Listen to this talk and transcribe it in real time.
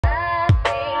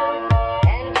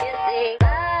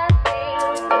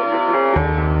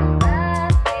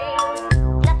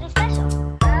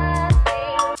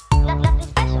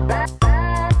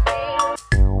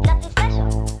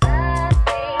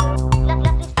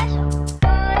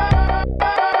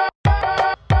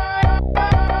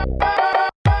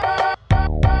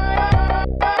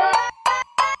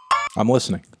I'm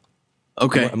listening.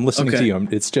 Okay. I'm listening to you.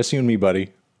 It's just you and me,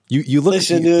 buddy. You look.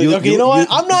 Listen, dude. Okay, you know what?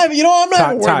 I'm not. You know, I'm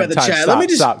not worried about the chat. Let me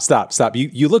just stop.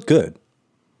 You look good.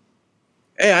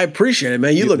 Hey, I appreciate it,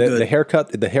 man. You look good.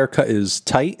 The haircut is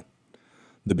tight.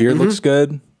 The beard looks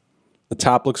good. The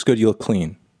top looks good. You look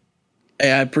clean.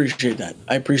 Hey, I appreciate that.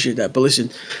 But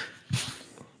listen,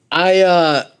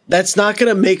 that's not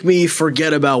going to make me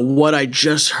forget about what I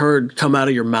just heard come out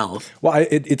of your mouth. Well,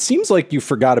 it seems like you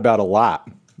forgot about a lot,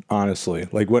 honestly.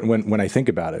 Like when I think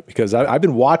about it, because I've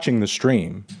been watching the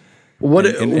stream. What do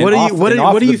you think I forgot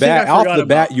off the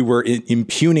bat, about? you were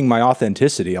impugning my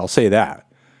authenticity. I'll say that.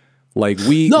 Like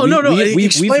Explain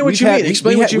what you mean.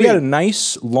 Explain what you mean. We had a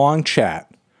nice long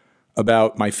chat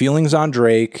about my feelings on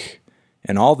Drake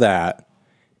and all that,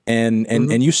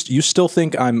 and you still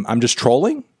think I'm just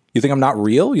trolling? You think I'm not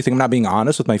real? You think I'm not being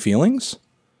honest with my feelings?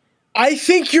 I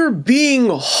think you're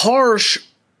being harsh.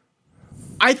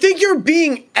 I think you're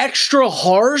being extra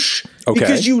harsh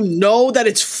because you know that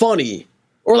it's funny.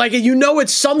 Or like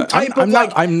it's some type of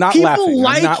like I'm not laughing.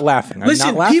 I'm not laughing.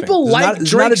 Listen, people like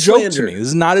Drake slander. This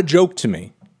is not a joke to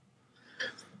me.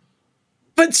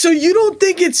 But so you don't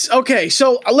think it's okay?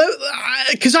 So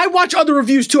because I watch other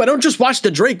reviews too. I don't just watch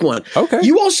the Drake one. Okay.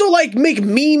 You also like make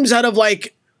memes out of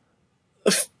like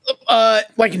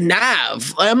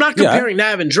Nav. I'm not comparing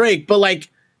Nav and Drake, but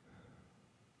like,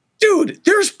 dude,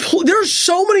 there's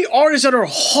so many artists that are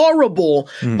horrible,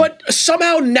 but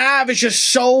somehow Nav is just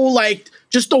so like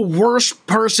just the worst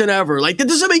person ever. Like that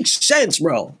doesn't make sense,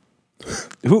 bro.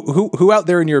 Who out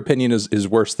there in your opinion is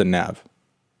worse than Nav?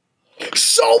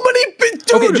 So many,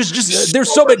 dude. Okay, just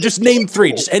there's so many. Just name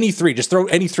three. Just any three. Just throw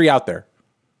any three out there.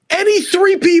 Any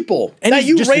three people that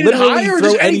you rated higher.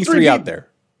 Throw any three out there.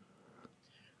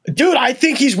 Dude, I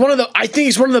think he's one of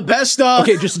the best.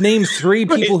 Okay, just name three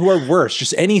people who are worse.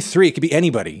 Just any three. It could be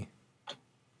anybody.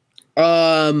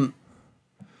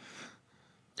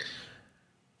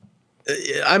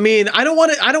 I mean, I don't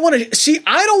want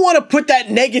to put that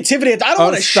negativity. I don't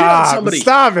want to shit on somebody.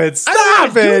 Stop it.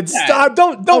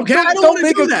 Don't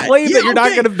make a claim that you're not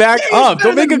going to back up.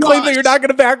 Don't make a claim that you're not going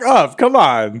to back up. Come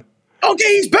on.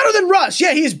 Okay, he's better than Russ.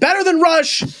 Yeah, he's better than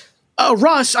Russ. I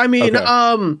mean,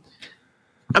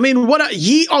 what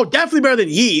Yeet? Oh, definitely better than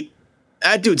Yeet.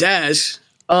 That dude's ass.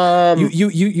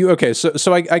 Okay.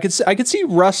 So I could see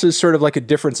Russ as sort of like a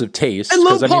difference of taste,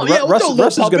 because I mean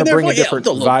Russ is going to bring a different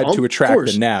vibe to attract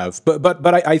the Nav.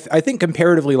 But I think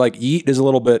comparatively, like Yeet is a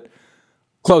little bit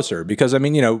closer, because I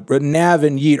mean, Nav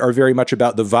and Yeet are very much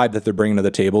about the vibe that they're bringing to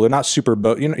the table. They're not super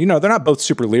they're not both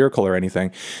super lyrical or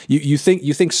anything. You think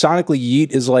sonically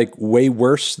Yeet is like way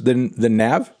worse than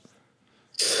Nav?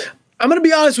 I'm gonna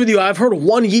be honest with you. I've heard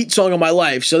one Yeet song in my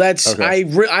life, so that's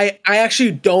I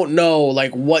actually don't know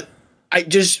like what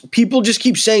people just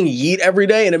keep saying Yeet every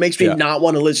day, and it makes me not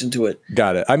want to listen to it.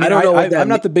 Got it. I mean, I'm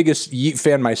not the biggest Yeet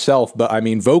fan myself, but I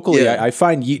mean, vocally, I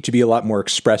find Yeet to be a lot more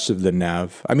expressive than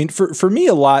Nav. I mean, for me,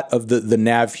 a lot of the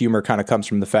Nav humor kind of comes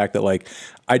from the fact that like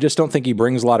I just don't think he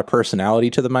brings a lot of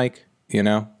personality to the mic, and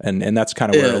that's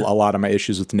kind of where a lot of my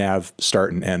issues with Nav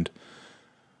start and end.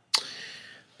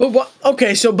 But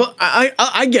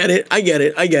I get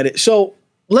it. So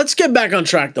let's get back on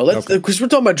track though. Because we're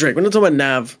talking about Drake. We're not talking about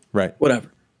Nav. Right. Whatever.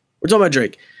 We're talking about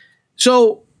Drake.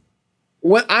 So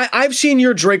what I've seen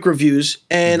your Drake reviews,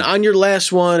 and on your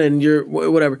last one and your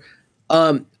whatever,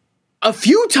 a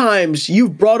few times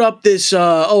you've brought up this.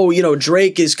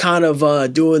 Drake is kind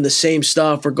of doing the same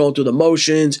stuff or going through the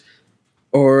motions,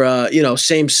 or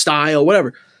same style,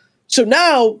 whatever. So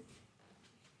now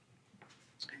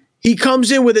he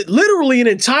comes in with it, literally an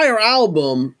entire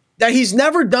album that he's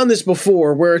never done this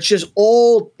before, where it's just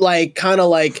all like kind of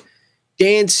like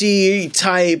dancey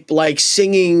type, like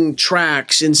singing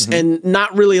tracks and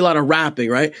not really a lot of rapping,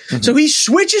 right? So he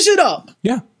switches it up.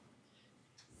 Yeah.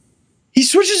 He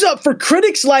switches up for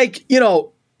critics like,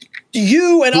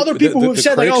 you and other people who have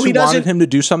said like, oh, he doesn't. Wanted him to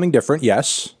do something different,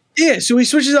 yes. Yeah, so he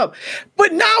switches up,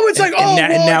 but now it's like,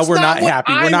 and now we're not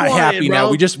happy. We're not happy now.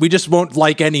 We just won't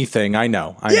like anything. I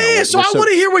know. Yeah. So I want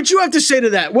to hear what you have to say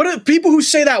to that. What are people who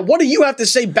say that? What do you have to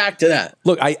say back to that?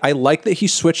 Look, I like that he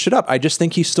switched it up. I just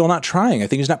think he's still not trying. I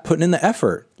think he's not putting in the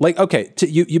effort. Like, okay,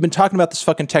 you've been talking about this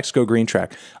fucking Text Go Green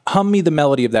track. Hum me the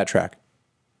melody of that track.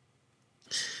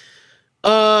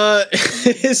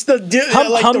 It's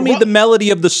hum me the melody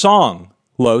of the song.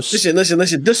 Los. Listen. Hum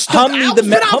me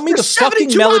the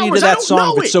fucking melody to that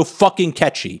song that's so fucking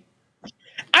catchy.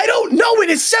 I don't know it.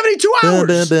 It's 72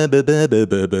 hours. But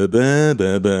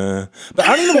I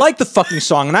don't even like the fucking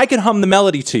song, and I can hum the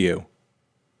melody to you.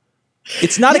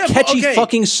 It's not a catchy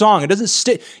fucking song. It doesn't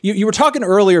stick. You were talking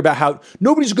earlier about how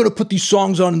nobody's going to put these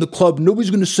songs on in the club.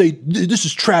 Nobody's going to say, this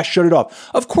is trash, shut it off.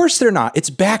 Of course they're not. It's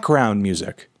background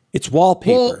music. It's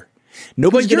wallpaper. Well,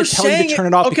 nobody's going to tell you to turn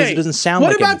it off because it doesn't sound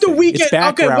like anything. What about the Weeknd?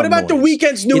 Okay, what about the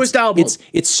Weeknd's newest album?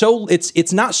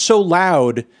 It's not so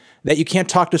loud that you can't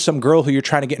talk to some girl who you're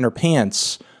trying to get in her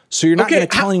pants. So you're not going to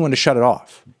tell anyone to shut it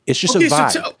off. It's just a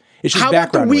vibe. It's just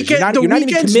background noise. You're not even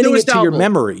committing it to your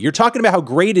memory. You're talking about how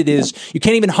great it is. You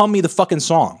can't even hum me the fucking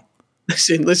song.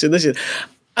 Listen. Listen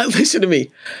to me.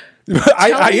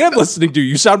 I am listening to you.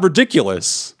 You sound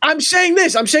ridiculous. I'm saying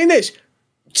this.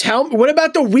 Tell me, what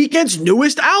about the Weeknd's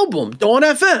newest album, Dawn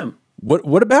FM?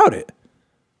 What about it?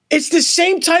 It's the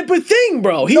same type of thing,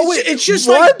 bro. It's just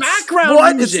like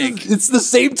background music. It's the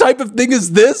same type of thing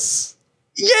as this?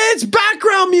 Yeah, it's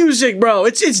background music, bro.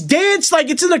 It's dance, like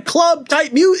it's in a club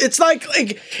type music. It's like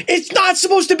it's not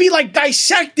supposed to be like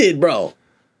dissected, bro.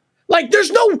 Like there's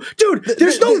no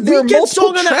Weeknd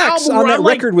song on the album on that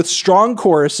record with strong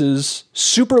choruses,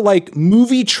 super like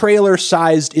movie trailer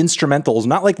sized instrumentals,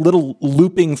 not like little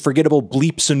looping forgettable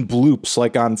bleeps and bloops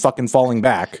like on fucking Falling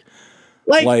Back.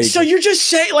 Like so you're just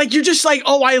saying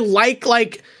oh, I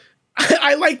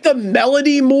like the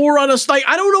melody more on a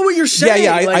I don't know what you're saying.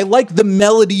 Yeah, I like the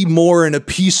melody more in a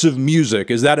piece of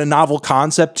music. Is that a novel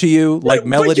concept to you? Like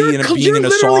melody and being in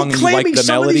a song and you like the melody?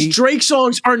 Some of these Drake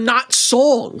songs are not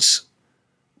songs.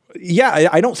 Yeah,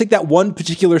 I don't think that one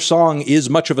particular song is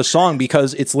much of a song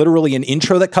because it's literally an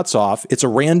intro that cuts off. It's a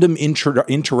random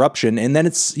interruption. And then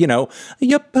it's,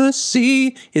 your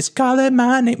pussy is calling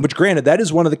my name. Which granted, that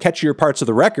is one of the catchier parts of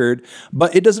the record,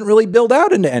 but it doesn't really build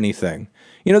out into anything.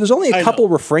 There's only a couple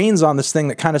refrains on this thing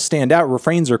that kind of stand out.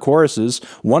 Refrains or choruses.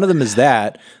 One of them is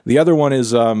that. The other one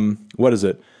is, what is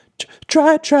it?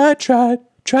 Try.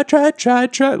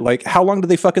 Like, how long did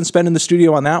they fucking spend in the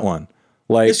studio on that one?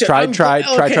 Like, listen, tried.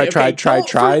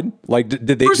 Like,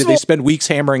 did they spend weeks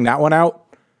hammering that one out?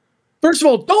 First of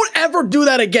all, don't ever do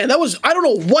that again. I don't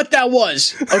know what that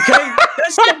was. Okay,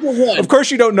 that's number one. Of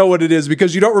course, you don't know what it is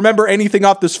because you don't remember anything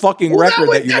off this fucking record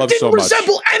that you love so much. That didn't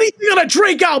resemble anything on a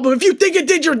Drake album. If you think it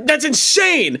did, that's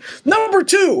insane. Number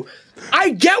two, I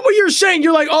get what you're saying.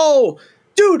 You're like, oh,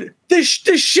 dude, this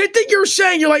shit that you're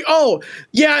saying. You're like, oh,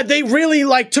 yeah, they really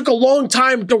took a long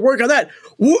time to work on that,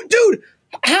 dude.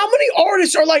 How many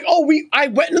artists are like, oh, I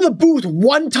went into the booth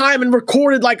one time and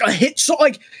recorded a hit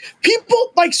song?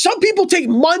 Some people take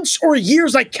months or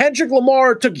years, like Kendrick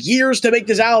Lamar took years to make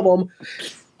this album.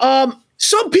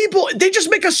 Some people, they just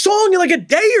make a song in a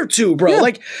day or two, bro.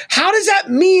 Yeah. How does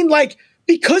that mean,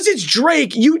 because it's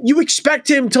Drake, you expect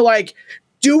him to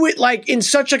do it in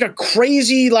such a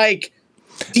crazy,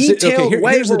 detailed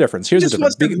way. Here's the difference. Here's the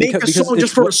difference. Make a song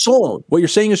just for a song. What you're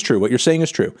saying is true.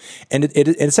 And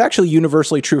it's actually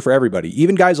universally true for everybody.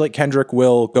 Even guys like Kendrick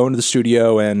will go into the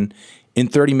studio and in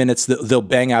 30 minutes they'll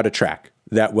bang out a track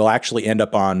that will actually end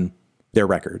up on their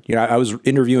record. I was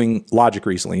interviewing Logic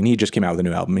recently and he just came out with a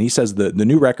new album and he says the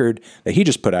new record that he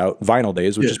just put out, Vinyl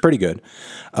Days, which is pretty good.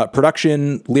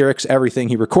 Production, lyrics, everything.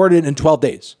 He recorded in 12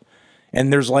 days.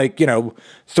 And there's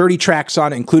 30 tracks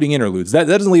on it, including interludes. That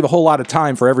doesn't leave a whole lot of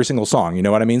time for every single song. You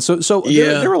know what I mean? So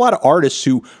there are a lot of artists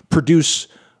who produce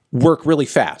work really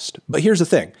fast. But here's the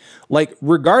thing.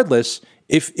 Regardless,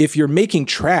 if you're making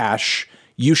trash,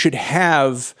 you should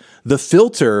have the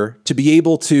filter to be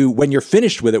able to, when you're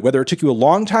finished with it, whether it took you a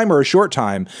long time or a short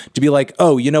time, to be like,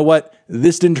 oh, you know what?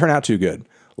 This didn't turn out too good.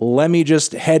 Let me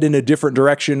just head in a different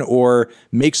direction or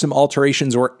make some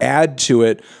alterations or add to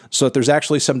it so that there's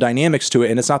actually some dynamics to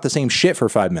it and it's not the same shit for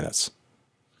 5 minutes.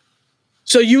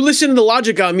 So you listened to the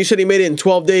Logic album. You said he made it in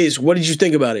 12 days. What did you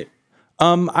think about it?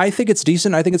 I think it's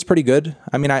decent. I think it's pretty good.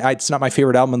 I mean, it's not my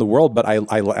favorite album in the world, but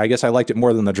I guess I liked it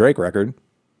more than the Drake record.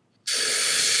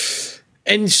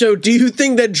 And so do you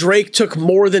think that Drake took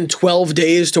more than 12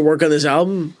 days to work on this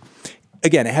album?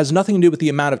 Again, it has nothing to do with the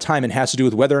amount of time. It has to do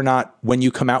with whether or not when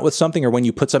you come out with something or when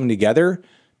you put something together,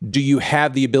 do you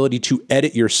have the ability to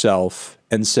edit yourself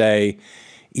and say,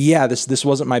 yeah, this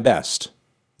wasn't my best.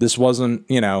 This wasn't,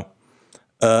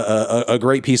 a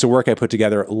great piece of work I put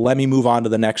together. Let me move on to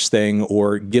the next thing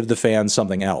or give the fans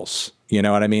something else. You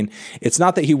know what I mean? It's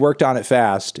not that he worked on it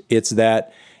fast. It's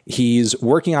that he's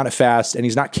working on it fast and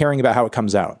he's not caring about how it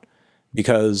comes out.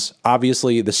 Because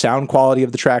obviously the sound quality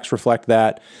of the tracks reflect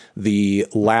that. The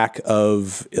lack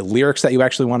of lyrics that you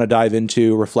actually want to dive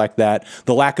into reflect that.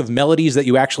 The lack of melodies that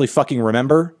you actually fucking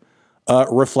remember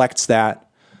reflects that.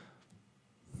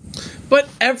 But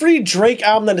every Drake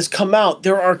album that has come out,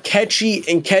 there are catchy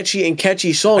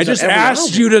songs. I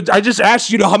just asked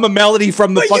you to hum a melody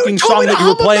from the fucking song that you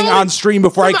were playing on stream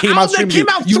before I came on stream.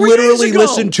 You literally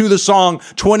listened to the song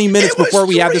 20 minutes before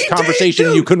we had this conversation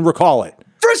and you couldn't recall it.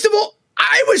 First of all,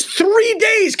 I was 3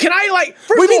 days. Can I like?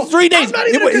 What do you mean 3 days?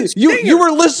 You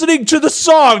were listening to the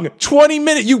song 20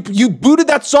 minutes. You booted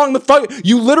that song.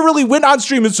 You literally went on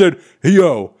stream and said, "Hey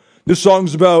yo, this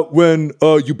song's about when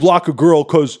you block a girl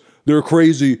because they're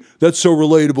crazy. That's so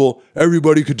relatable.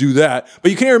 Everybody could do that."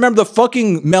 But you can't remember the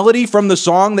fucking melody from the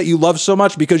song that you love so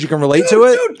much because you can relate to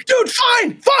it? Dude,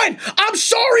 fine. I'm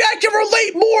sorry I can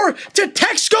relate more to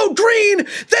Texco Green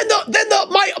than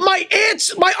my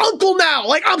aunt's, my uncle now.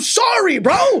 Like, I'm sorry,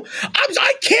 bro.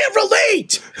 I can't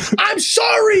relate. I'm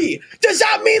sorry. Does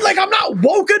that mean, like, I'm not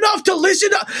woke enough to listen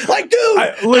to, like, dude,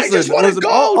 I just want to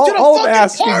go to the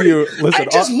fucking party.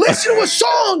 Listen to a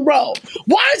song, bro.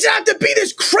 Why does it have to be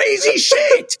this crazy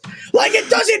shit? Like, it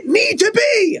doesn't need to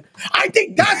be. I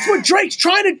think that's what Drake's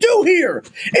trying to do here.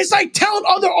 It's like telling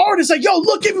other artists, like, yo,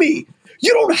 look at me.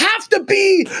 You don't have to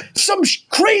be some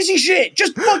crazy shit.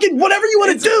 Just fucking whatever you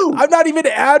want to do. I'm not even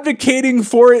advocating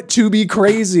for it to be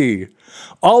crazy.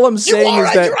 All I'm saying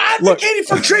is that you're advocating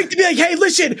for Drake to be like, hey,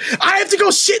 listen, I have to go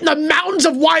sit in the mountains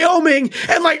of Wyoming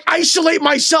and like isolate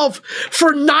myself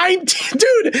for 19.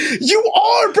 Dude, you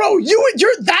are, bro.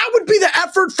 That would be the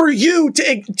effort for you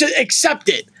to accept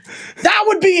it. That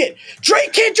would be it.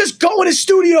 Drake can't just go in his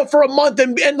studio for a month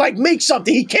and like make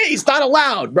something. He can't. He's not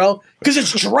allowed, bro. Because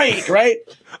it's Drake, right?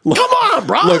 Come on,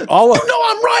 bro. Look, you know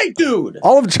I'm right, dude.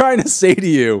 All I'm trying to say to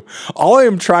you, all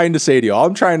I'm trying to say to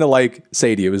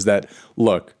you is that,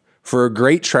 look, for a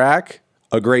great track,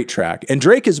 and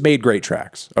Drake has made great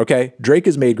tracks, okay? Drake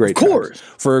has made great tracks. Of course.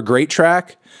 For a great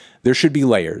track, there should be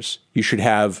layers. You should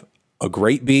have a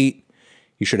great beat.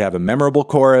 You should have a memorable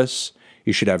chorus.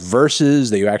 You should have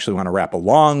verses that you actually want to rap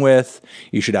along with.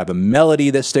 You should have a melody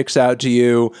that sticks out to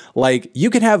you. Like, you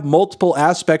can have multiple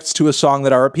aspects to a song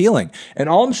that are appealing. And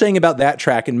all I'm saying about that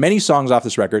track and many songs off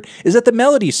this record is that the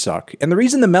melodies suck. And the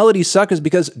reason the melodies suck is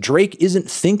because Drake isn't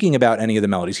thinking about any of the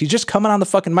melodies. He's just coming on the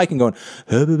fucking mic and going,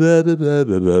 it's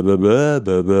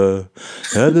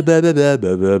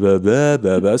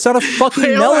not a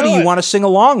fucking melody you want to sing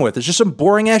along with. It's just some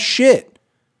boring ass shit.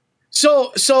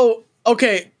 So,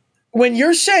 okay. When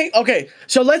you're saying, okay,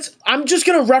 so I'm just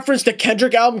going to reference the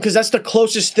Kendrick album because that's the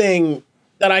closest thing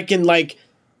that I can, like,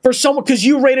 for someone, because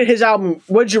you rated his album,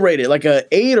 what did you rate it? Like a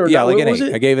 8 or? Yeah, like an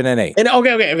 8. I gave it an 8. And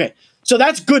okay. So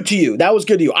that's good to you. That was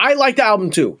good to you. I like the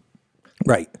album too.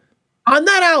 Right. On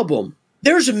that album,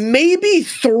 there's maybe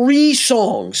 3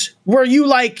 songs where you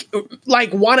like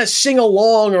want to sing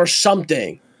along or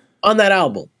something on that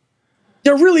album.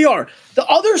 There really are. The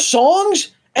other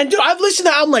songs... And dude, I've listened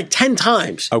to the album like 10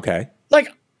 times. Okay. Like,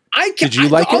 Did you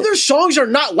like it? Other songs are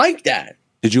not like that.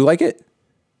 Did you like it?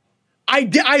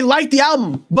 I liked the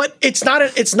album, but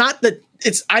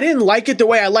I didn't like it the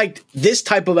way I liked this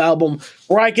type of album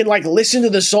where I can like listen to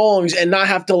the songs and not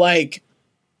have to like,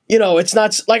 you know, it's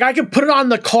not like I can put it on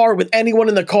the car with anyone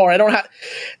in the car. I don't have,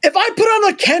 if I put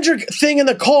on a Kendrick thing in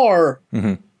the car,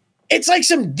 it's like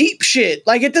some deep shit.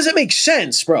 Like, it doesn't make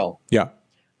sense, bro. Yeah.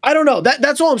 I don't know.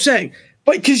 That's all I'm saying.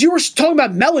 But because you were talking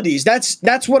about melodies,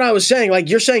 that's what I was saying. Like,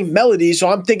 you're saying melodies, so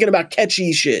I'm thinking about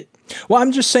catchy shit. Well,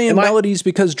 I'm just saying melodies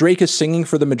because Drake is singing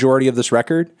for the majority of this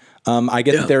record. I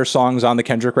get that there are songs on the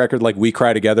Kendrick record, like We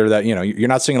Cry Together, that, you know, you're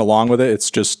not singing along with it. It's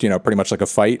just, you know, pretty much like a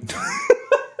fight.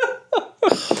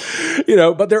 You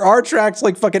know, but there are tracks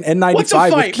like fucking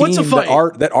N95 with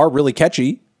Keem that are really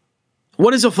catchy.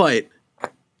 What is a fight?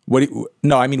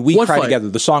 No, I mean, We Cry Together,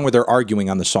 the song where they're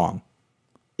arguing on the song.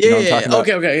 Yeah,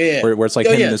 okay. Where it's like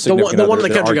him and the significant other. The one on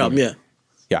the Kendrick album, yeah.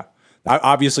 Yeah.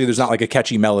 Obviously, there's not like a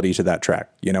catchy melody to that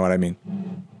track. You know what I mean?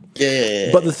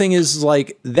 Yeah. But the thing is,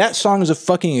 like, that song is a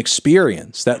fucking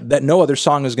experience that no other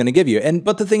song is going to give you.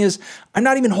 But the thing is, I'm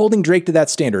not even holding Drake to that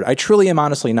standard. I truly am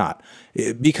honestly not.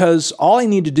 Because all I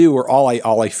need to do, or all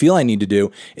I feel I need to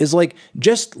do, is like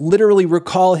just literally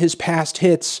recall his past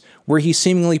hits where he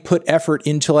seemingly put effort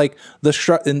into like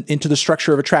into the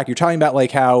structure of a track. You're talking about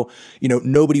like how, you know,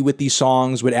 nobody with these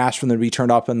songs would ask for them to be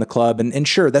turned up in the club. And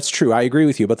sure, that's true. I agree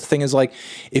with you. But the thing is, like,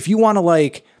 if you want to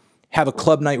like have a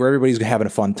club night where everybody's having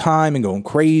a fun time and going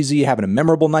crazy, having a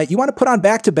memorable night, you want to put on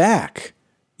back to back.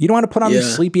 You don't want to put on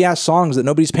these sleepy ass songs that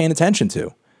nobody's paying attention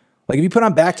to. Like, if you put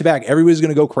on back to back, everybody's going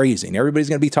to go crazy and everybody's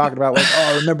going to be talking about like,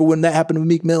 oh, remember when that happened with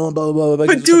Meek Mill and blah, blah, blah.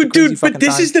 But dude, but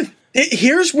this is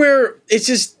here's where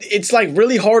it's like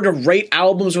really hard to rate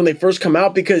albums when they first come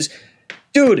out because,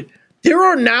 dude, there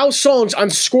are now songs on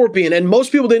Scorpion, and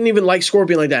most people didn't even like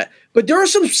Scorpion like that. But there are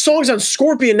some songs on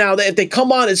Scorpion now that if they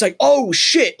come on, it's like, oh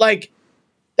shit, like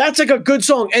that's like a good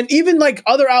song. And even like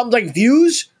other albums like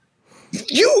Views,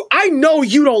 I know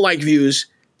you don't like Views.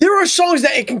 There are songs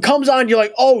that it comes on, you're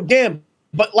like, oh damn.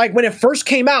 But like when it first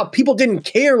came out, people didn't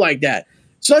care like that.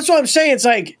 So that's what I'm saying. It's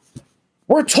like,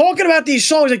 we're talking about these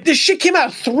songs. Like this shit came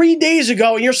out 3 days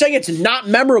ago, and you're saying it's not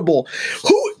memorable.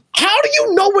 How do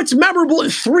you know what's memorable in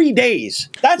 3 days?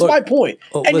 That's my point.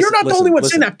 And you're not the only one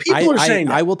saying that. People are saying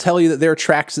that. I will tell you that there are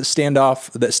tracks that stand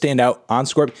out on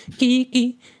Scorpion.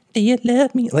 Do you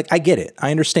love me? Like, I get it.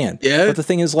 I understand. Yeah. But the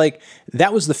thing is, like,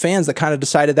 that was the fans that kind of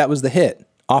decided that was the hit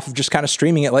off of just kind of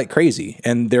streaming it like crazy.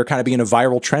 And they're kind of being a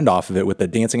viral trend off of it with the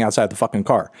dancing outside the fucking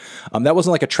car. That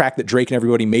wasn't like a track that Drake and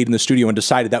everybody made in the studio and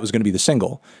decided that was going to be the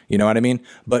single. You know what I mean?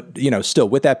 But, you know, still,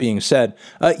 with that being said,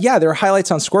 yeah, there are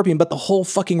highlights on Scorpion, but the whole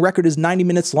fucking record is 90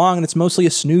 minutes long and it's mostly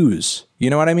a snooze. You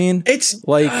know what I mean? It's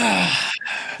like,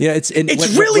 yeah, it's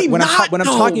really when I'm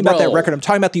talking about that record, I'm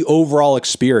talking about the overall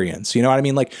experience. You know what I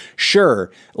mean? Like, sure,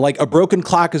 like a broken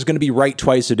clock is going to be right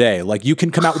twice a day. Like, you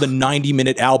can come out with a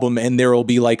 90-minute album and there will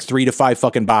be like 3 to 5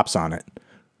 fucking bops on it.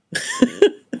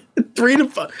 3 to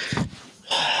 5.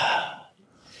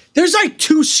 There's like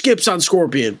 2 skips on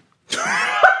Scorpion.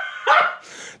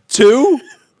 2?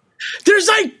 There's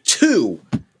like 2.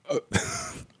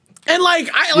 And like,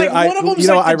 one of them is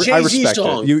like the Jay-Z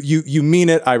song. It. You mean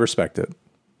it. I respect it.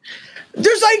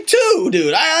 There's like 2,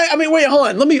 dude. I mean, wait, hold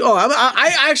on. Let me.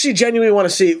 I actually genuinely want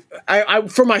to see. I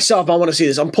for myself, I want to see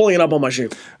this. I'm pulling it up on my stream.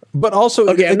 But also,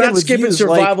 okay, I'm not skipping Views,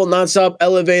 Survival, like, Nonstop,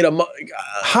 Elevate.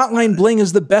 Hotline Bling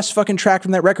is the best fucking track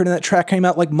from that record, and that track came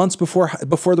out like months before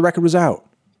the record was out.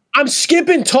 I'm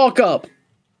skipping Talk Up.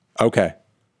 Okay,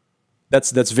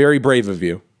 that's very brave of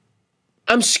you.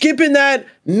 I'm skipping that.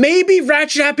 Maybe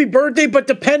Ratchet Happy Birthday, but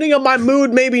depending on my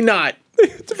mood, maybe not.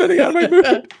 Depending on my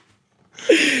mood.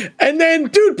 And then,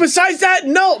 dude, besides that,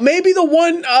 no, maybe the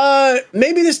one,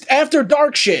 maybe this After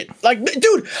Dark shit. Like,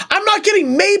 dude, I'm not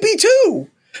kidding. Maybe 2.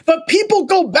 But people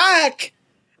go back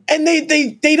and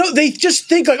they just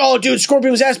think like, oh, dude,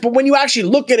 Scorpion was ass. But when you actually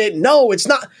look at it, no, it's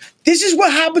not. This is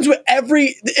what happens with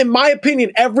in my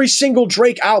opinion, every single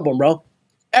Drake album, bro.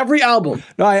 Every album.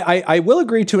 No, I will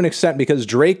agree to an extent because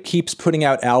Drake keeps putting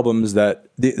out albums that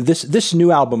this new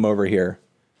album over here,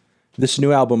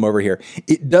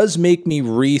 it does make me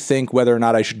rethink whether or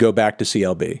not I should go back to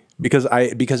CLB because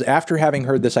after having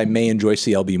heard this, I may enjoy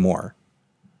CLB more.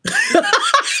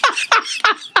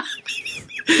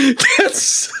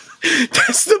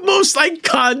 That's the most like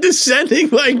condescending,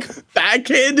 like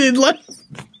backhanded, like.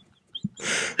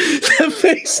 That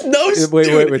makes no sense.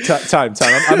 Wait. Time.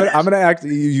 I'm gonna act.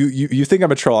 You think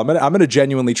I'm a troll? I'm gonna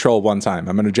genuinely troll one time.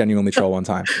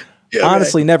 Yeah,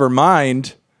 honestly, never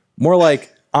mind. More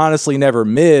like honestly, never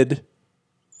mid.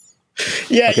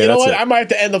 Yeah, okay, you know what? I might have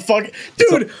to end the fuck.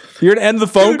 Dude, you're gonna end the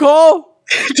phone call?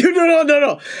 Dude,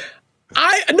 no.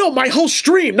 No, my whole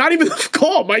stream, not even the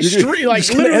call. My stream, like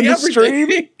literally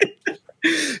everything.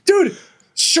 Dude,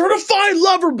 Certified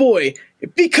Lover Boy.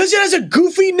 Because it has a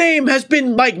goofy name, has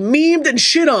been like memed and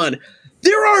shit on.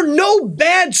 There are no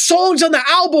bad songs on the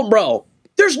album, bro.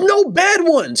 There's no bad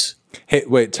ones. Hey,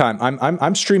 wait, time.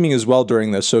 I'm streaming as well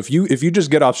during this. So if you just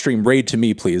get off stream, raid to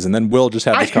me, please, and then we'll just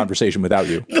have this conversation without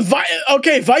you.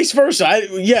 Okay, vice versa.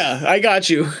 I got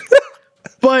you.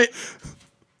 But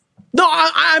no,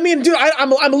 I mean, dude,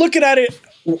 I'm looking at it.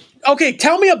 Okay,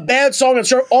 tell me a bad song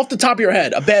off the top of your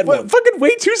head. A bad one. Fucking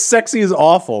Way Too Sexy is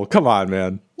awful. Come on,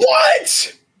 man.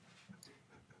 What?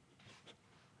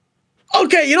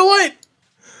 Okay, you know what?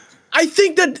 I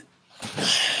think that.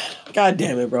 God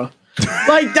damn it, bro.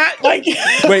 Like that, like.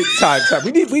 Wait, time.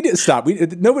 We need to stop.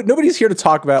 Nobody's here to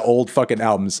talk about old fucking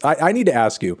albums. I need to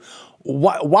ask you,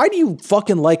 why do you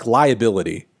fucking like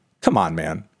Liability? Come on,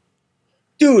 man.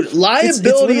 Dude,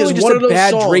 Liability is one of those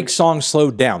bad songs. Drake song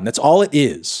slowed down. That's all it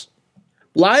is.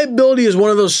 Liability is one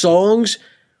of those songs.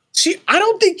 See, I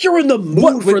don't think you're in the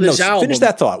mood for this album. Finish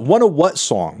that thought. One of what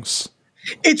songs?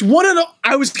 It's one of the.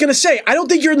 I was gonna say, I don't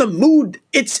think you're in the mood.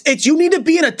 It's. You need to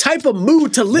be in a type of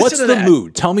mood to listen to that. What's the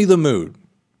mood? Tell me the mood.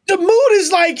 The mood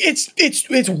is like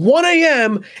it's 1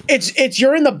 a.m. It's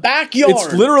you're in the backyard.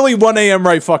 It's literally 1 a.m.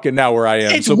 right fucking now where I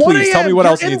am. So please tell me what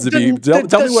else needs to be.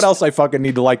 Tell me what else I fucking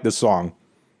need to like this song.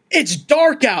 It's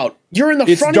dark out. You're in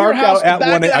the front of your house. It's dark out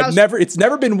at 1 a.m. It's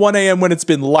never been 1 a.m. when it's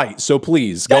been light. So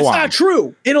please go on. That's not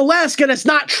true. In Alaska, that's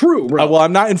not true, bro. Well,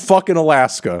 I'm not in fucking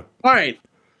Alaska. All right.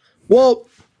 Well,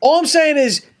 all I'm saying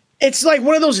is it's like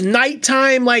one of those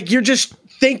nighttime, like you're just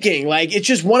thinking. Like it's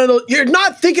just one of those. You're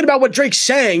not thinking about what Drake's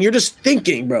saying. You're just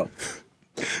thinking, bro.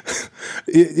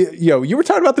 You were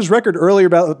talking about this record earlier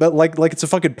about like it's a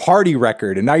fucking party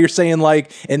record, and now you're saying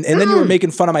like, and then you were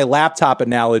making fun of my laptop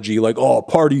analogy, like, oh,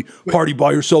 party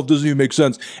by yourself doesn't even make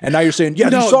sense, and now you're saying, yeah,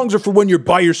 these songs are for when you're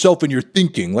by yourself and you're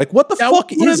thinking. Like, what the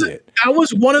fuck is it? That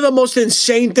was one of the most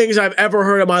insane things I've ever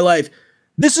heard in my life.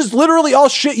 This is literally all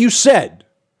shit you said.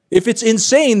 If it's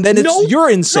insane, then you're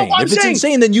insane. No, if it's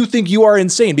insane, then you think you are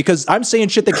insane, because I'm saying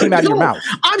shit that came out of your mouth.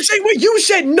 I'm saying what you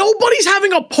said. Nobody's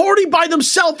having a party by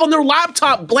themselves on their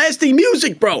laptop blasting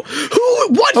music, bro.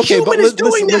 What human is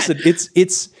doing that? Listen,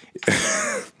 it's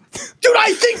Dude,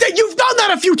 I think that you've done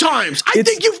that a few times. I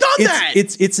think you've done that.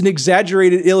 It's an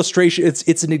exaggerated illustration.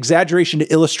 It's an exaggeration to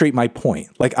illustrate my point.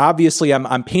 Like, obviously,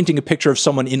 I'm painting a picture of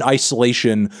someone in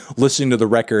isolation, listening to the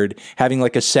record, having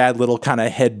like a sad little kind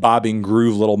of head bobbing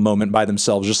groove little moment by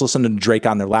themselves, just listening to Drake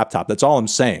on their laptop. That's all I'm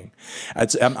saying.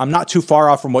 I'm not too far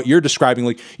off from what you're describing.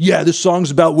 Like, yeah, this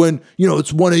song's about when,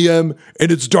 it's 1 a.m.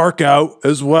 and it's dark out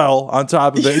as well on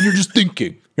top of it. And you're just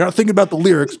thinking. You're not thinking about the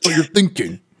lyrics, but you're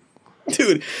thinking.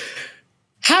 Dude,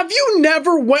 have you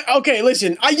never went? Okay,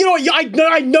 listen. I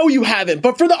know you haven't,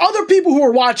 but for the other people who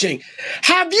are watching,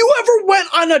 have you ever went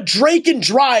on a Drake and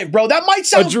drive, bro? That might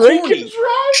sound Drake corny. And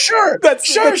drive? Sure,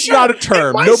 that's not a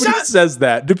term. Nobody says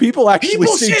that. Do people actually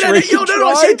say Drake and drive?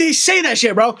 No, they say that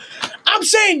shit, bro. I'm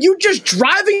saying you just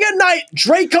driving at night.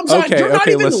 Drake comes on. You're not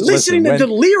even listening to the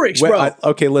lyrics, bro.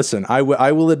 Listen. I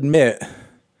will admit.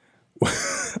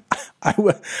 I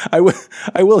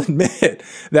will admit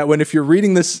that if you're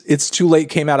reading this, It's Too Late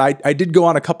came out, I did go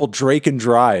on a couple Drake and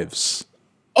drives.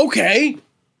 Okay.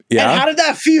 Yeah. And how did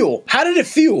that feel? How did it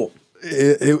feel?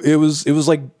 It was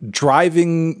like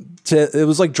driving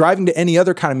to any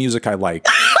other kind of music I like.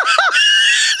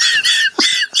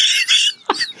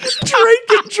 Drake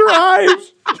and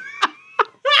drive.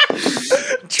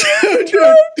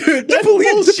 Dude,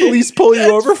 the police pull you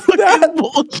over for that?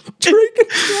 Drake and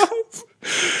drive.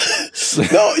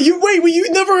 No,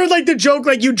 you never heard like the joke,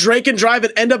 like you Drake and drive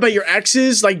and end up at your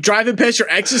ex's, like driving past your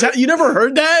ex's? You never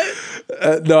heard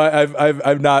that? No,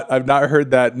 I've not heard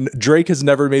that. Drake has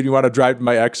never made me want to drive to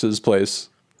my ex's place.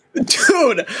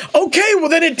 Dude, okay, well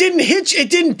then it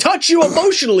didn't touch you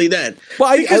emotionally then.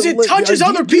 Well, because it touches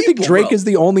other people. Do you think Drake is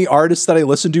the only artist that I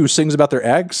listen to who sings about their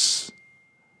ex?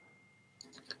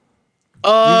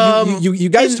 You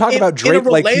guys talk about Drake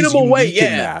like he's unique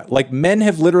in that. Like, men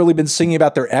have literally been singing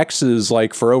about their exes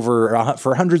like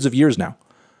for hundreds of years now.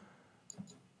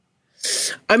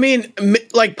 I mean,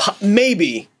 like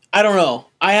maybe, I don't know.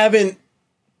 I haven't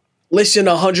listened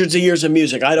to hundreds of years of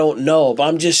music. I don't know, but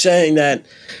I'm just saying that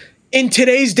in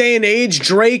today's day and age,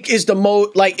 Drake is the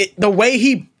most the way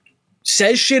he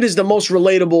says shit is the most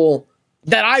relatable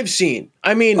that I've seen.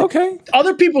 I mean,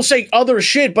 other people say other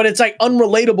shit, but it's like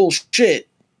unrelatable shit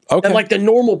that like the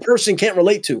normal person can't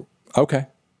relate to. Okay.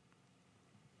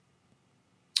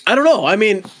 I don't know. I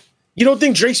mean, you don't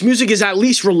think Drake's music is at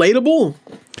least relatable?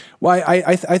 Well,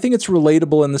 I think it's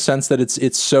relatable in the sense that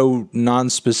it's so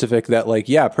non-specific that like,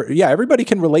 everybody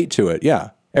can relate to it.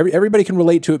 Yeah. Everybody can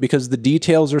relate to it because the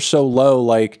details are so low.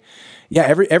 Like, yeah,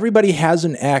 everybody has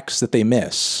an ex that they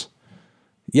miss.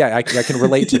 Yeah, I can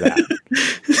relate to that.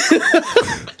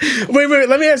 Wait,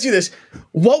 let me ask you this.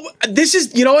 This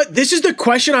is the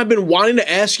question I've been wanting to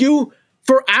ask you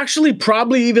for actually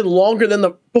probably even longer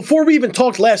than before we even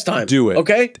talked last time. Do it.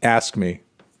 Okay? Ask me.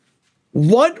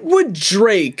 What would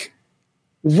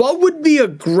be a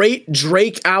great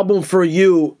Drake album for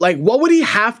you? Like, what would he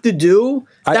have to do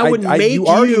that would make you... You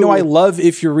already know I love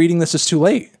If You're Reading This Is Too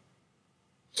Late.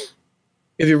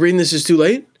 If You're Reading This Is Too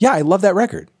Late? Yeah, I love that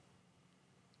record.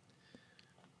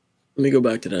 Let me go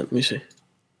back to that. Let me see.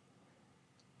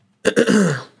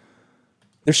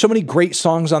 There's so many great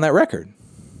songs on that record.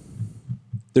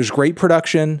 There's great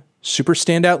production, super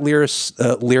standout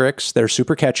lyrics. They're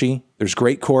super catchy. There's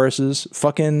great choruses.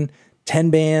 Fucking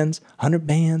 10 bands, 100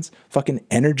 bands. Fucking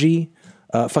energy.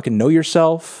 Fucking Know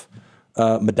Yourself.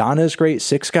 Madonna is great.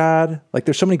 Six God. Like,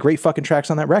 there's so many great fucking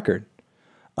tracks on that record.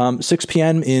 6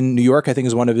 p.m. in New York, I think,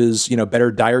 is one of his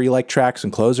better diary-like tracks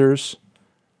and closers.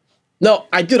 No,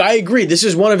 I agree. This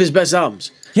is one of his best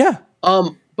albums. Yeah.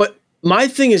 But my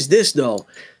thing is this though.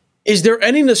 Is there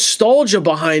any nostalgia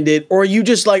behind it, or are you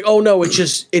just like, oh no,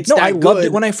 it's no, that I loved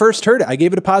it when I first heard it. I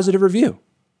gave it a positive review.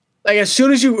 Like, as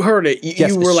soon as you heard it,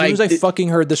 you were like, as soon as I fucking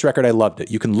heard this record, I loved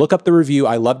it. You can look up the review.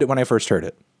 I loved it when I first heard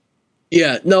it.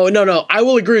 Yeah, no. I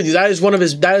will agree with you. That is one of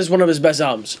his best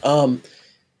albums.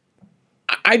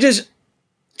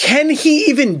 Can he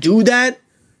even do that?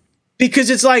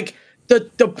 Because it's like,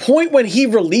 the point when he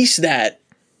released that,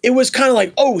 it was kind of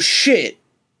like, oh shit.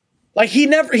 Like, he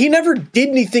never did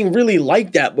anything really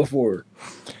like that before.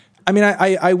 I mean,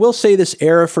 I will say this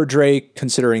era for Drake,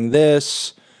 considering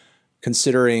this,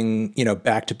 considering, you know,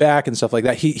 back to back and stuff like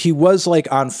that, he was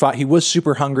like on fire. He was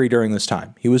super hungry during this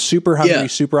time. He was super hungry,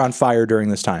 super on fire during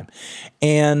this time.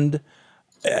 And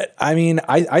I mean,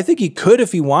 I think he could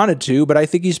if he wanted to, but I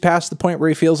think he's past the point where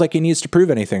he feels like he needs to prove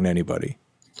anything to anybody,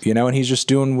 you know, and he's just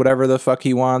doing whatever the fuck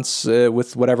he wants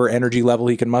with whatever energy level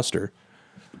he can muster.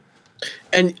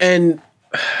 And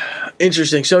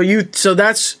interesting. So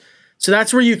that's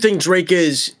where you think Drake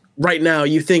is right now.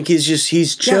 You think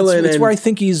he's chilling. It's where I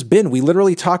think he's been. We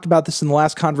literally talked about this in the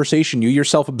last conversation. You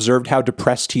yourself observed how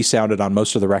depressed he sounded on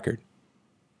most of the record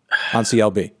on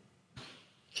CLB.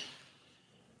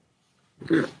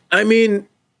 I mean,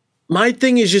 my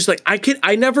thing is just like,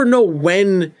 I never know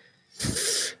when,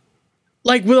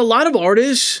 like with a lot of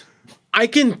artists,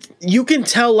 you can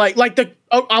tell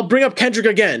I'll bring up Kendrick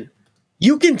again.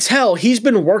 You can tell he's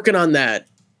been working on that,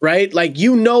 right? Like,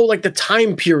 you know, like the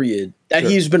time period that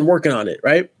he's been working on it,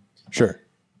 right? Sure.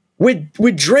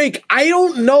 With Drake, I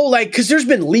don't know, like, because there's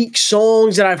been leaked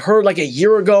songs that I've heard like a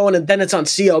year ago and then it's on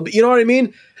CL, but you know what I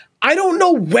mean? I don't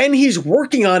know when he's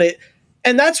working on it.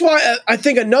 And that's why I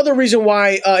think another reason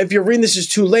why, if you're reading This Is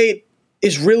Too Late,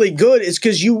 is really good is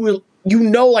because you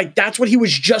know, like, that's what he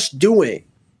was just doing.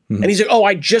 Mm-hmm. And he's like, oh,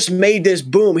 I just made this,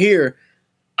 boom, here.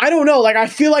 I don't know. Like, I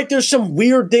feel like there's some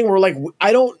weird thing where, like,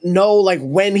 I don't know, like,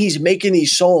 when he's making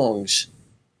these songs.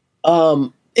 At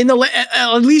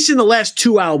least in the last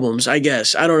 2 albums, I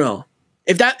guess. I don't know.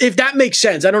 If that makes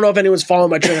sense. I don't know if anyone's following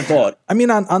my train of thought. I mean,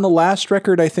 on the last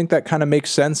record, I think that kind of makes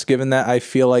sense, given that I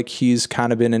feel like he's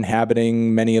kind of been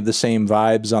inhabiting many of the same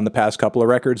vibes on the past couple of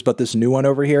records. But this new one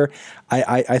over here,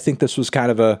 I think this was kind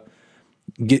of a,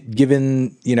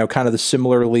 given, you know, kind of the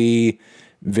similarly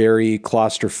very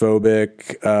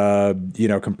claustrophobic, you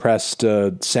know, compressed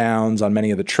sounds on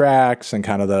many of the tracks and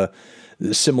kind of the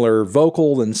similar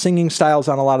vocal and singing styles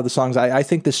on a lot of the songs. I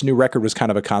think this new record was kind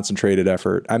of a concentrated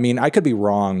effort. I mean, I could be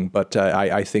wrong, but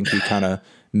I think he kind of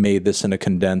made this in a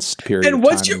condensed period of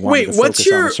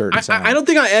time. I don't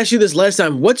think I asked you this last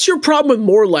time. What's your problem with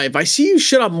More Life? I see you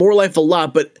shit on More Life a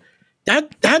lot, but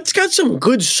that's got some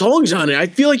good songs on it. I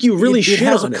feel like you really shit on it.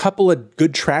 It has a couple of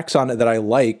good tracks on it that I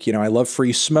like. You know, I love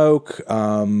Free Smoke.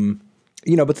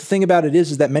 You know, but the thing about it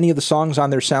is that many of the songs on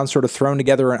there sound sort of thrown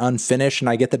together and unfinished, and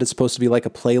I get that it's supposed to be like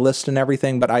a playlist and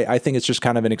everything, but I think it's just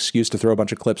kind of an excuse to throw a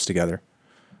bunch of clips together.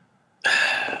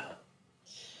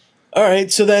 All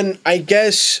right, so then I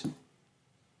guess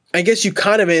you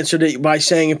kind of answered it by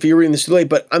saying if you're reading this too late,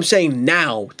 but I'm saying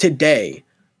now, today,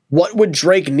 what would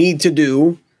Drake need to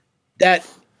do that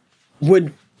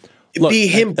would be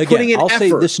him putting in effort? I'll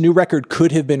say this new record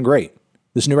could have been great.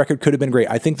 This new record could have been great.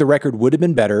 I think the record would have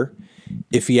been better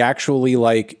if he actually,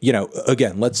 like, you know,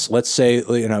 again, let's say,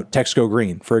 you know, Text Go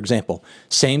Green, for example,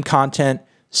 same content,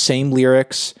 same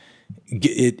lyrics.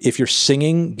 If you're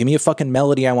singing, give me a fucking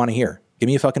melody I want to hear. Give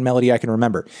me a fucking melody I can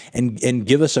remember, and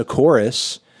give us a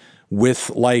chorus with,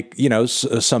 like, you know,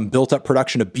 some built up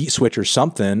production of beat switch or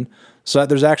something, so that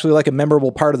there's actually like a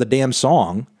memorable part of the damn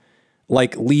song.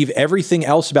 Like, leave everything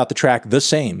else about the track the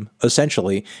same,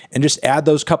 essentially, and just add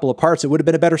those couple of parts. It would have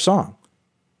been a better song.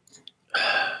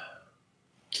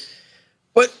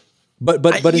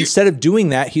 But instead of doing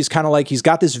that, he's kind of like, he's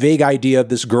got this vague idea of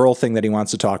this girl thing that he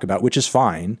wants to talk about, which is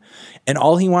fine. And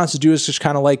all he wants to do is just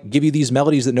kind of like give you these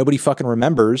melodies that nobody fucking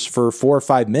remembers for 4 or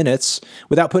 5 minutes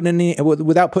without putting in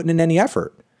any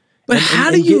effort. But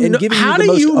how do you know? Giving you the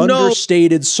most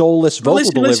understated, soulless vocal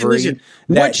delivery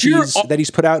that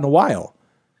he's put out in a while.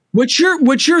 What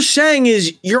you're saying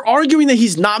is you're arguing that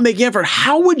he's not making effort.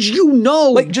 How would you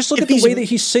know? Like, just look at the way that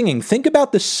he's singing. Think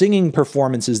about the singing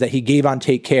performances that he gave on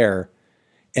Take Care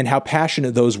and how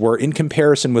passionate those were in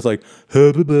comparison with, like,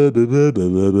 but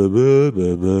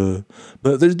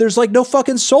there's like no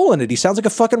fucking soul in it. He sounds like a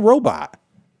fucking robot.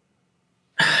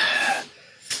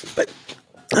 But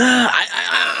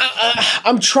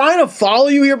I'm trying to follow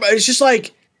you here, but it's just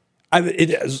like,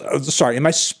 sorry, am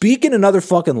I speaking another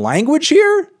fucking language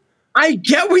here? I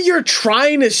get what you're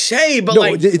trying to say, but no,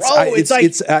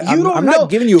 I'm not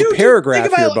giving you a paragraph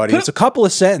here, buddy. It's a couple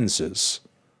of sentences.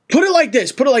 Put it like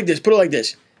this.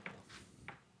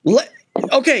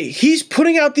 Okay, he's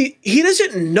putting out he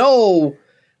doesn't know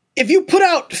if you put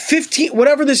out 15,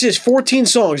 whatever this is, 14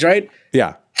 songs, right?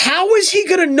 Yeah. How is he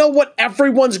going to know what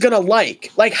everyone's going to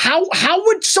like? Like, how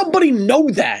would somebody know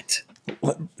that?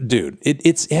 Dude,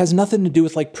 it has nothing to do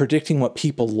with, like, predicting what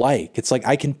people like. It's like,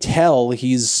 I can tell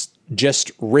he's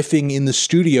just riffing in the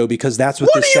studio because that's what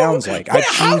this sounds like. I've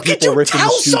seen people riff in the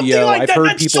studio. I've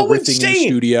heard people riffing in the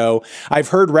studio. I've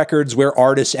heard records where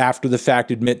artists after the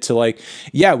fact admit to like,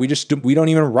 yeah, we don't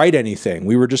even write anything.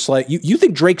 We were just like, you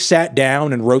think Drake sat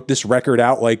down and wrote this record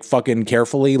out like fucking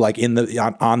carefully, like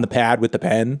on the pad with the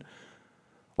pen?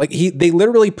 Like they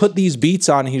literally put these beats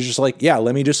on and he's just like, yeah,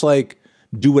 let me just like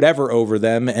do whatever over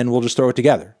them and we'll just throw it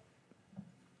together.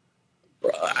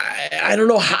 I don't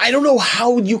know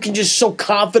how you can just so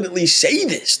confidently say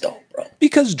this though, bro.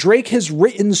 Because Drake has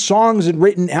written songs and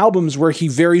written albums where he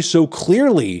very so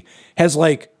clearly has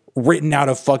like written out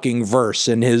a fucking verse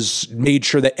and has made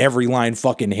sure that every line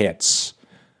fucking hits.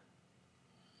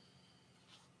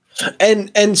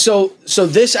 And so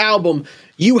this album,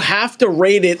 you have to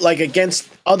rate it like against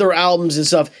other albums and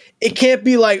stuff. It can't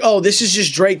be like, oh, this is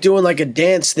just Drake doing like a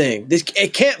dance thing.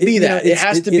 It can't be that. It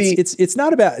has to be. It's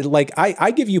not about like I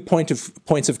give you points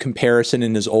of comparison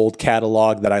in his old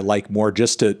catalog that I like more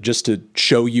just to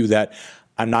show you that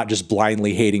I'm not just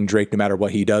blindly hating Drake no matter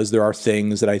what he does. There are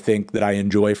things that I think that I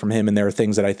enjoy from him, and there are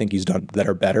things that I think he's done that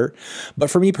are better.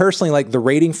 But for me personally, like the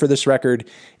rating for this record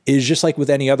is just like with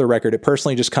any other record. It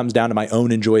personally just comes down to my own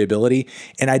enjoyability,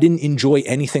 and I didn't enjoy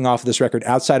anything off of this record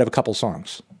outside of a couple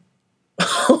songs.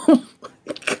 Oh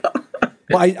my God.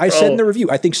 Well, I said in the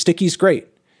review, I think Sticky's great.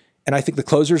 And I think the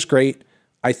closer's great.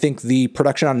 I think the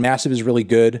production on Massive is really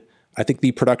good. I think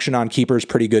the production on Keeper is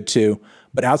pretty good too.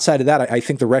 But outside of that, I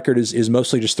think the record is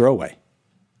mostly just throwaway.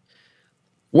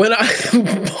 Oh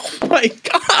my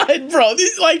God, bro.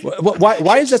 This is like,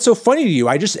 why is that so funny to you?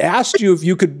 I just asked you if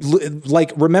you could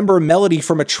like remember a melody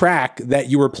from a track that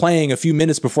you were playing a few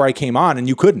minutes before I came on and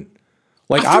you couldn't.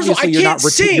 Like, obviously,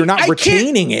 you're not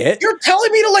retaining it. You're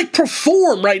telling me to like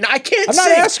perform right now. I can't. I'm not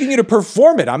asking you to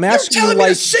perform it. I'm asking you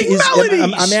like sing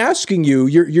melodies. I'm asking you.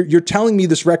 You're telling me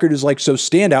this record is like so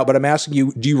standout, but I'm asking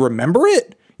you, do you remember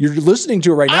it? You're listening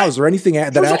to it right now. Is there anything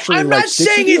that actually I'm like not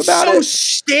saying it's so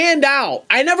stand out.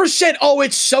 I never said, oh,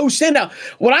 it's so stand out.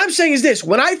 What I'm saying is this: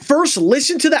 when I first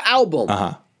listened to the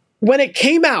album, when it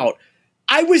came out,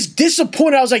 I was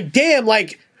disappointed. I was like, damn,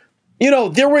 like. You know,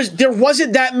 there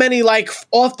wasn't that many like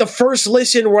off the first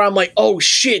listen where I'm like, oh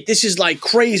shit, this is like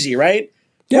crazy, right?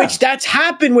 Yeah. Which that's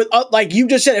happened with like you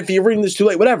just said, if you're reading this too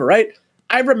late, whatever, right?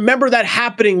 I remember that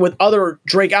happening with other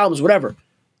Drake albums, whatever.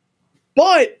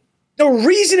 But the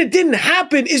reason it didn't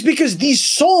happen is because these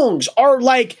songs are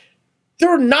like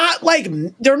they're not like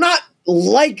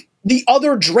the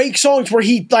other Drake songs where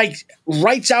he like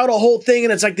writes out a whole thing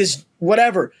and it's like this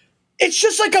whatever. It's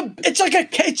just like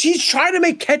he's trying to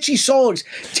make catchy songs.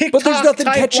 TikTok but there's nothing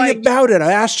catchy about it.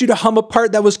 I asked you to hum a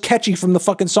part that was catchy from the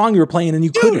fucking song you were playing and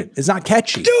you couldn't. It's not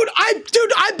catchy. Dude,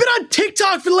 I've been on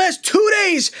TikTok for the last 2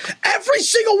 days. Every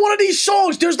single one of these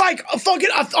songs, there's like a fucking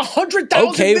 100,000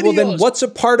 Okay, videos. well then what's a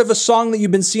part of a song that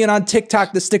you've been seeing on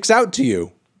TikTok that sticks out to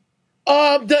you?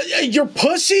 Your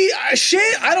pussy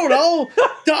shit? I don't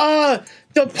know.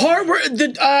 The part where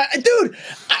dude,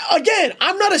 again,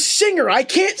 I'm not a singer. I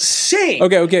can't sing.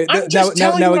 Okay.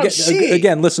 Now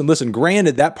again, listen.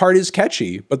 Granted, that part is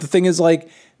catchy, but the thing is, like,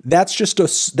 that's just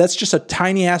a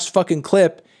tiny ass fucking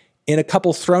clip in a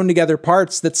couple thrown together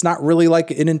parts. That's not really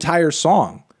like an entire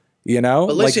song. You know,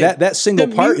 listen, like that single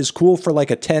part is cool for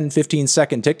like a 10, 15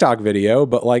 second TikTok video,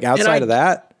 but like outside of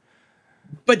that.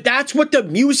 But that's what the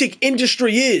music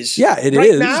industry is. Yeah, it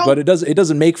is. Now? But it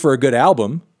doesn't make for a good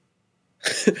album.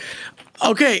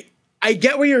 Okay, I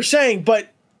get what you're saying,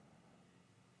 but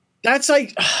that's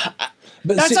like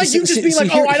you just being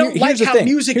like, I don't like how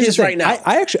music is right now.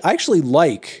 I actually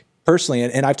like personally,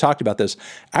 and I've talked about this.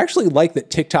 I actually like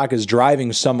that TikTok is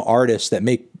driving some artists that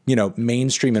make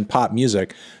mainstream and pop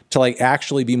music to like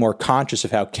actually be more conscious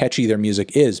of how catchy their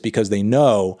music is, because they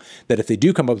know that if they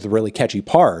do come up with a really catchy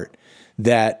part,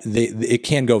 that it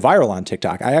can go viral on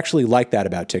TikTok. I actually like that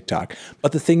about TikTok.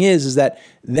 But the thing is that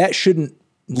shouldn't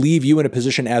leave you in a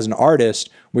position as an artist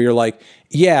where you're like,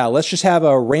 yeah, let's just have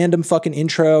a random fucking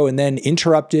intro and then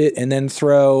interrupt it and then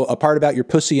throw a part about your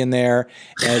pussy in there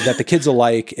that the kids will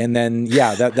like, and then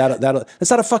that's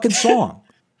not a fucking song.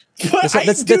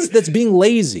 That's being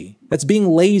lazy. That's being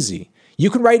lazy.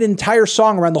 You can write an entire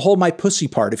song around the whole my pussy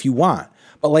part if you want.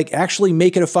 But like actually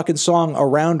make it a fucking song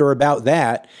around or about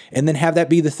that and then have that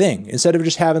be the thing, instead of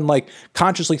just having like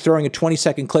consciously throwing a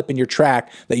 20-second clip in your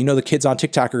track that you know the kids on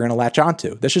TikTok are going to latch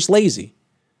onto. That's just lazy.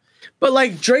 But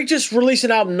like Drake just released an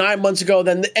album 9 months ago,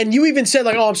 and you even said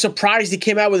like, oh, I'm surprised he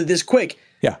came out with it this quick.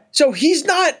 Yeah. So he's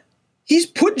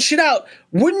putting shit out.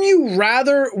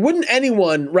 Wouldn't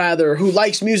anyone who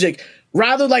likes music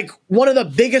rather like one of the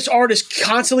biggest artists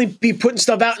constantly be putting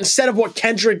stuff out instead of what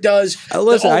Kendrick does?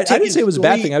 Listen, I didn't say it was a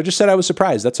bad thing. I just said I was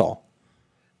surprised. That's all.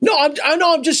 No,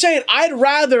 I'm just saying.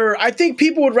 I think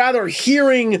people would rather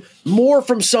hearing more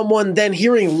from someone than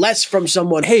hearing less from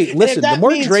someone. Hey, listen,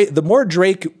 the more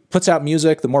Drake puts out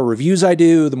music, the more reviews I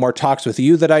do, the more talks with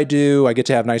you that I do. I get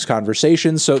to have nice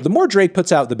conversations. So the more Drake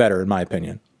puts out, the better, in my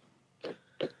opinion.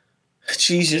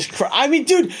 Jesus Christ! I mean,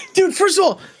 dude. First of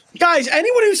all, guys,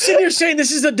 anyone who's sitting here saying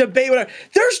this is a debate, whatever,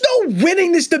 there's no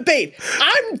winning this debate.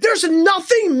 There's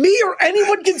nothing me or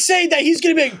anyone can say that he's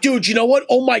gonna be like, dude, you know what?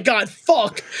 Oh my God,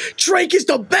 fuck, Drake is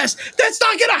the best. That's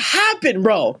not gonna happen,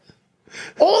 bro.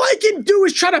 All I can do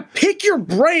is try to pick your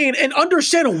brain and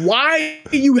understand why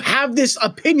you have this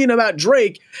opinion about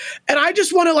Drake. And I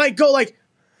just want to go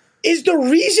is the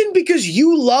reason because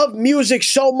you love music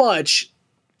so much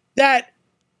that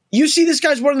you see this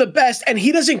guy's one of the best and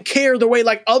he doesn't care the way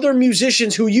other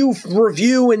musicians who you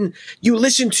review and you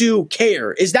listen to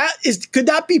care? Could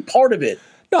that be part of it?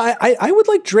 No, I would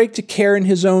like Drake to care in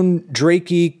his own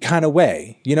Drakey kind of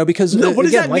way, because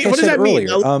again, like I said earlier,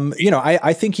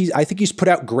 I think he's put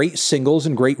out great singles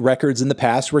and great records in the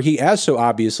past where he has so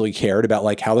obviously cared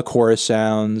about how the chorus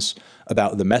sounds,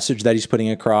 about the message that he's putting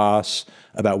across,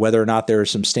 about whether or not there are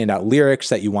some standout lyrics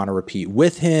that you want to repeat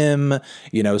with him,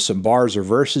 some bars or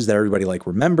verses that everybody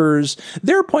remembers.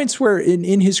 There are points where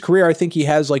in his career, I think he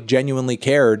has genuinely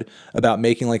cared about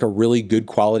making a really good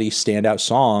quality standout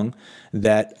song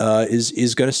that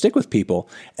is going to stick with people.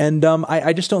 And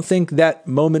I just don't think that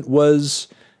moment was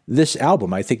this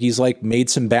album. I think he's made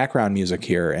some background music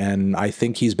here, and I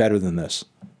think he's better than this.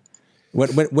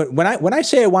 When I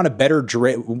say I want a better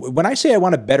Drake, when I say I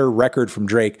want a better record from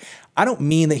Drake, I don't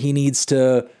mean that he needs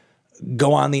to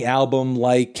go on the album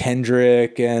like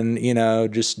Kendrick and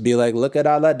just be like, look at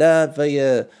all I done for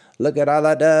you. Look at all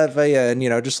I done for you.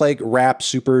 And, just rap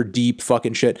super deep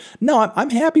fucking shit. No, I'm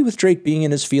happy with Drake being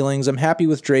in his feelings. I'm happy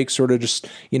with Drake sort of just,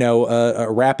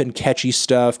 rapping catchy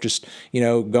stuff, just,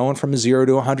 going from 0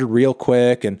 to 100 real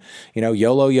quick and,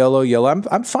 YOLO, YOLO, YOLO.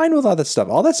 I'm fine with all that stuff.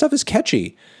 All that stuff is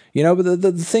catchy. But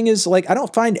the thing is, I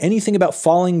don't find anything about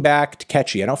Falling Back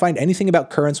catchy. I don't find anything about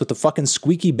Currents with the fucking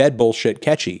squeaky bed bullshit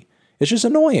catchy. It's just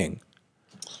annoying.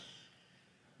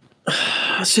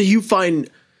 So you find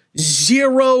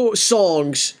 0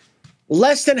 songs,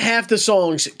 less than half the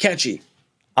songs catchy.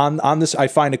 On this, I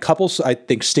find a couple. I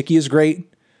think Sticky is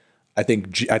great. I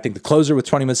think the closer with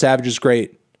 21 Savage is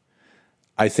great.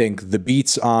 I think the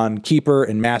beats on Keeper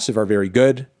and Massive are very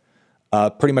good.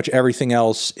 Pretty much everything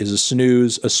else is a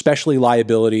snooze, especially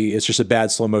Liability. It's just a bad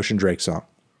slow motion Drake song.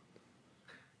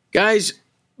 Guys,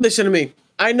 listen to me.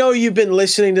 I know you've been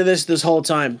listening to this whole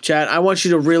time, Chad. I want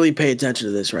you to really pay attention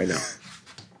to this right now.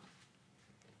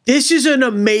 This is an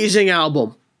amazing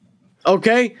album.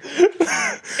 Okay?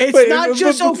 It's not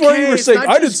just okay. Before you were saying,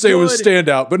 I didn't say it was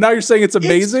standout, but now you're saying it's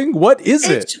amazing? What is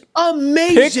it? It's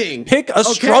amazing. Pick a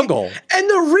struggle. And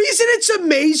the reason it's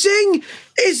amazing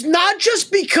is not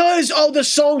just because, the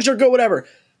songs are good, whatever.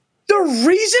 The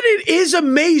reason it is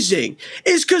amazing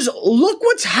is because look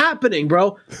what's happening,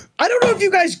 bro. I don't know if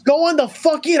you guys go on the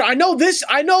fucking, I know this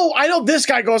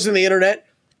guy goes on the internet.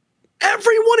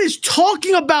 Everyone is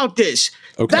talking about this.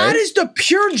 Okay. That is the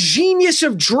pure genius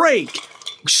of Drake.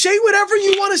 Say whatever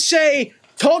you want to say.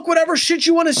 Talk whatever shit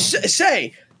you want to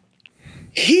say.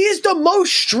 He is the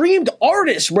most streamed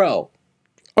artist, bro.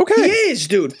 Okay. He is,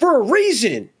 dude, for a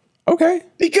reason. Okay.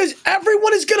 Because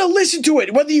everyone is going to listen to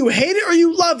it, whether you hate it or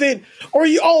you love it, or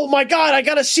oh my God, I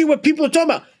got to see what people are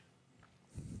talking about.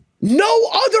 No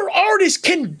other artist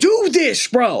can do this,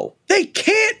 bro. They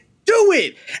can't do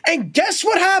it. And guess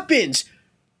what happens?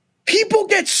 People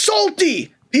get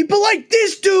salty. People like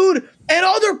this dude and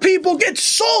other people get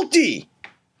salty.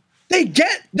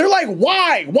 They're like,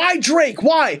 why? Why Drake?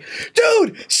 Why?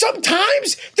 Dude,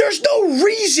 sometimes there's no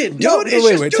reason, dude. No,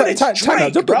 wait. Time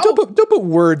out. Don't put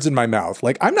words in my mouth.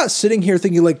 I'm not sitting here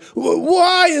thinking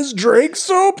why is Drake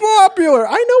so popular?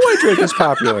 I know why Drake is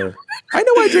popular. I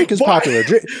know why Drake is popular.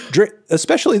 Drake,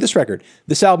 especially this record.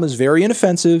 This album is very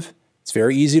inoffensive. It's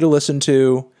very easy to listen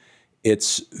to.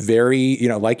 It's very,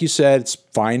 like you said, it's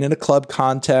fine in a club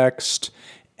context.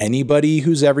 Anybody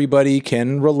who's everybody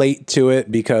can relate to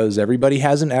it because everybody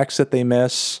has an ex that they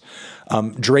miss.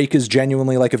 Drake is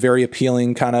genuinely a very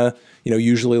appealing kind of,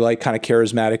 usually kind of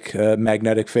charismatic,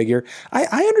 magnetic figure. I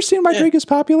understand why Drake is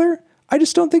popular. I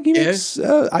just don't think he makes,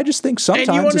 I just think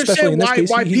sometimes, especially in this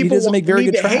case, he doesn't make very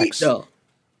good tracks.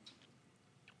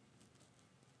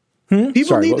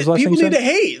 People need to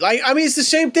hate. It's the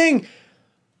same thing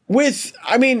with,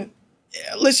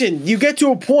 listen, you get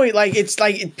to a point it's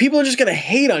people are just gonna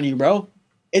hate on you, bro.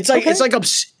 It's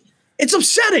it's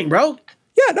upsetting, bro.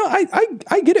 Yeah, no,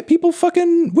 I get it. People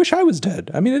fucking wish I was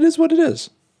dead. It is what it is.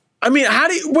 I mean,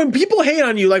 when people hate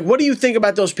on you, like, what do you think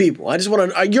about those people? I just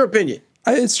want to your opinion.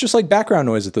 It's just like background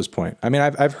noise at this point. I mean,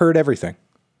 I've heard everything.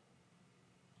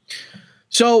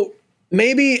 So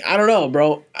maybe, I don't know,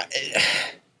 bro.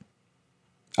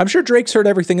 I'm sure Drake's heard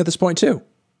everything at this point too.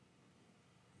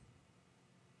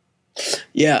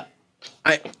 Yeah,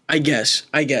 I guess.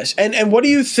 And what do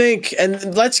you think?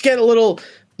 And let's get a little,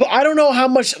 but I don't know how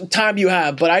much time you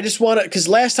have, but I just want to, because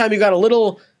last time you got a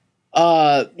little,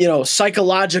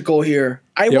 psychological here.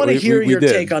 I want to hear your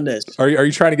take on this. Are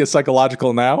you trying to get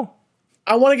psychological now?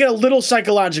 I want to get a little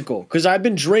psychological because I've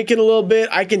been drinking a little bit.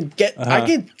 I can think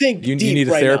you deep. You need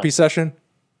a therapy session?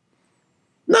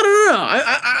 No.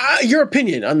 Your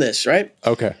opinion on this, right?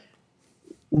 Okay.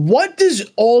 What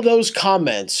does all those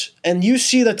comments, and you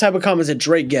see the type of comments that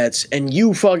Drake gets, and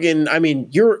you fucking, I mean,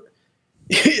 you're,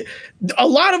 a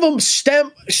lot of them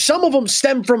some of them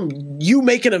stem from you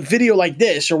making a video like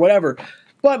this or whatever.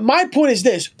 But my point is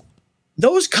this,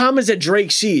 those comments that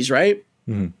Drake sees, right?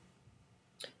 Mm-hmm.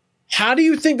 How do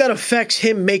you think that affects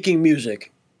him making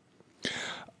music?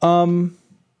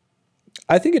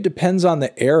 I think it depends on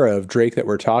the era of Drake that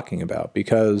we're talking about,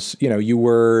 because, you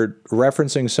were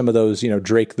referencing some of those,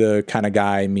 Drake the kind of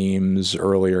guy memes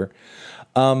earlier.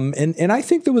 And I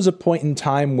think there was a point in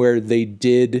time where they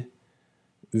did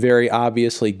very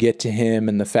obviously get to him,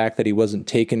 and the fact that he wasn't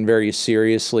taken very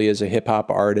seriously as a hip hop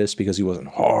artist because he wasn't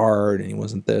hard and he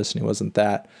wasn't this and he wasn't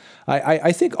that.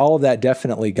 I think all of that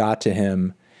definitely got to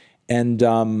him. And,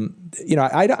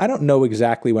 I don't know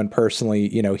exactly when personally,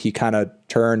 he kind of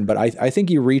turned, but I think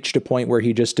he reached a point where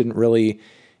he just didn't really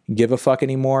give a fuck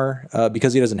anymore,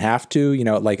 because he doesn't have to,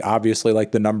 obviously,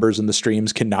 like, the numbers and the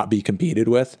streams cannot be competed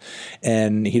with.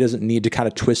 And he doesn't need to kind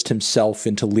of twist himself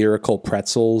into lyrical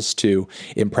pretzels to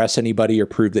impress anybody or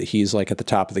prove that he's like at the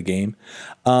top of the game.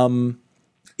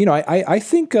 I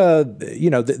think,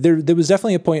 there was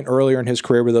definitely a point earlier in his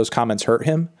career where those comments hurt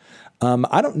him.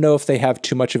 I don't know if they have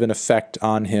too much of an effect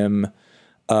on him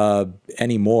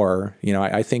anymore.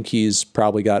 I think he's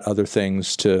probably got other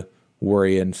things to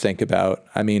worry and think about.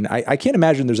 I mean, I can't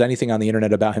imagine there's anything on the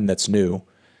internet about him that's new.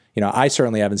 I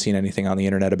certainly haven't seen anything on the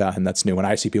internet about him that's new. When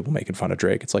I see people making fun of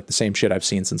Drake, it's like the same shit I've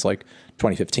seen since like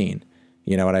 2015.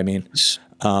 You know what I mean?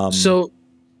 So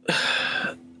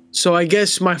I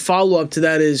guess my follow-up to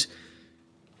that is,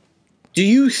 do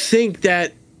you think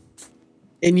that,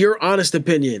 in your honest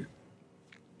opinion,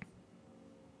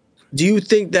 do you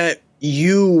think that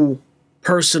you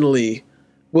personally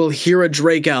will hear a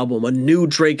Drake album, a new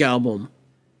Drake album,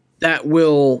 that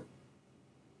will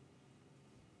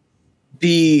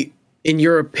be, in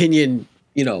your opinion,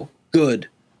 good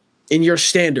in your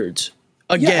standards?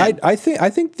 Again, yeah, I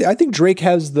think Drake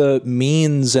has the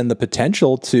means and the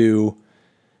potential to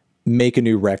make a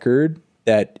new record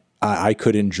that I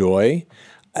could enjoy.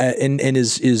 And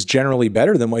is generally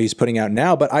better than what he's putting out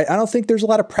now. But I don't think there's a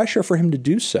lot of pressure for him to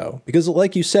do so, because,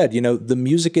 like you said, the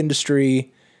music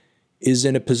industry is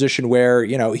in a position where,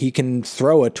 he can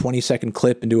throw a 20-second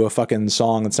clip into a fucking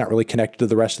song that's not really connected to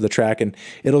the rest of the track, and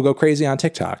it'll go crazy on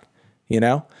TikTok.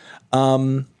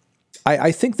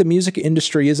 I think the music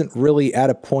industry isn't really at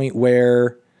a point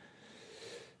where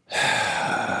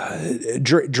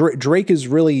Drake is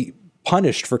really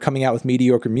punished for coming out with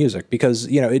mediocre music, because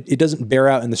it doesn't bear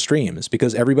out in the streams,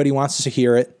 because everybody wants to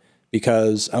hear it,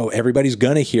 because everybody's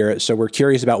gonna hear it, so we're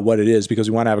curious about what it is because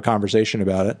we want to have a conversation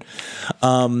about it.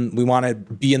 We want to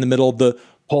be in the middle of the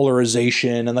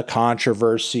polarization and the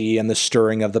controversy and the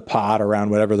stirring of the pot around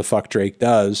whatever the fuck Drake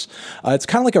does. It's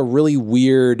kind of like a really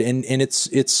weird, and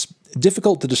it's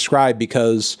difficult to describe,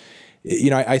 because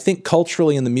I think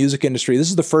culturally in the music industry,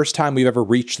 this is the first time we've ever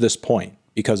reached this point,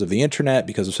 because of the internet,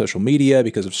 because of social media,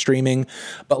 because of streaming.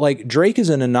 But like, Drake is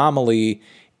an anomaly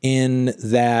in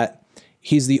that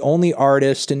he's the only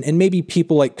artist, and maybe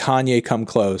people like Kanye come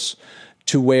close,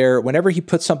 to where whenever he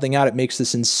puts something out, it makes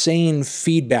this insane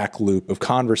feedback loop of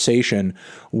conversation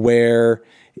where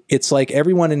it's like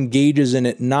everyone engages in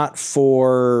it, not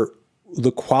for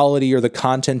the quality or the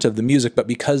content of the music, but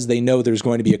because they know there's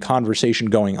going to be a conversation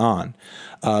going on.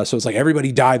 So it's like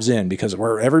everybody dives in because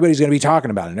everybody's going to be talking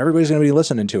about it and everybody's going to be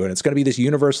listening to it. It's going to be this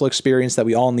universal experience that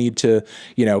we all need to,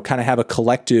 kind of have a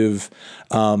collective,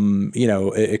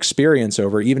 experience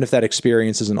over, even if that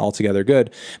experience isn't altogether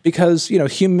good, because,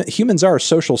 humans are a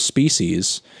social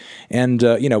species, and,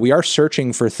 we are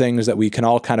searching for things that we can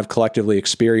all kind of collectively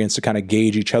experience to kind of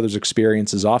gauge each other's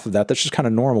experiences off of that. That's just kind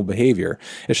of normal behavior.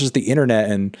 It's just the internet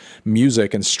and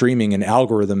music and streaming and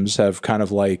algorithms have kind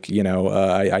of like,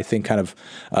 I think kind of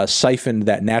siphoned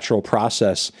that natural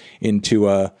process into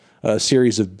a a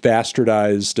series of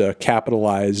bastardized,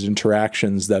 capitalized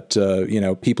interactions that, you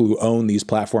know, people who own these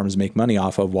platforms make money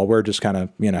off of, while we're just kind of,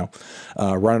 you know,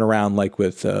 running around like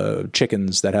with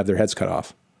chickens that have their heads cut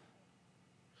off.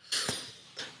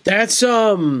 That's,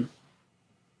 you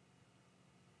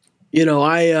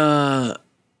know,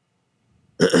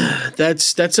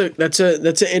 that's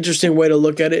an interesting way to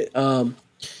look at it.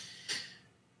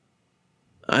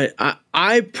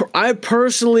 I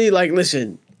personally, like,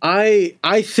 listen, I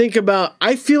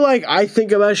feel like I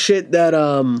think about shit that,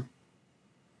 oh,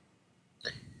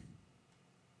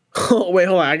 wait,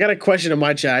 hold on. I got a question in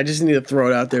my chat. I just need to throw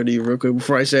it out there to you real quick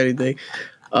before I say anything.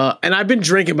 And I've been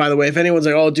drinking, by the way. If anyone's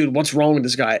like, "Oh, dude, what's wrong with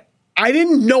this guy?" I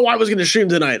didn't know I was going to stream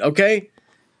tonight. Okay.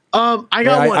 I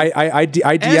got one. I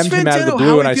DM'd him out of the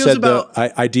blue, and I said,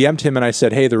 I DM'd him and I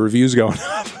said, "Hey, the review's going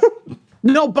up."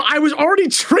 No, but I was already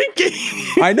drinking.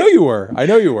 I know you were.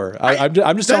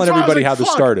 I'm just telling everybody how this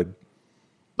started.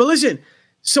 But listen,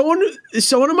 someone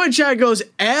in my chat goes,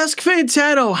 "Ask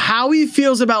Fantano how he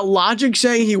feels about Logic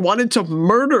saying he wanted to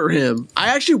murder him."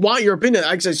 I actually want your opinion.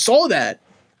 I saw that.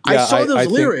 Yeah, I saw those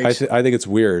lyrics. I think it's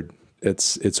weird.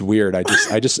 It's weird.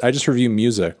 I just review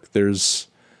music. There's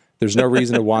no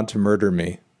reason to want to murder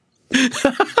me.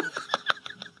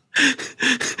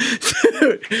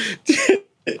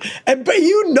 But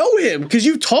you know him because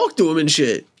you've talked to him and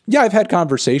shit. Yeah, I've had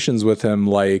conversations with him,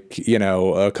 like, you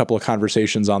know, a couple of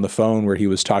conversations on the phone where he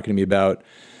was talking to me about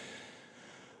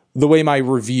the way my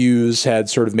reviews had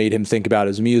sort of made him think about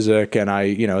his music. And I,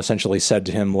 you know, essentially said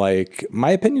to him, like,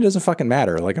 my opinion doesn't fucking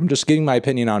matter. Like, I'm just giving my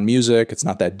opinion on music. It's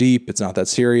not that deep. It's not that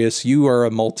serious. You are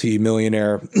a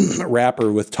multi-millionaire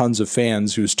rapper with tons of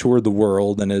fans who's toured the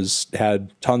world and has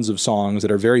had tons of songs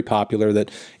that are very popular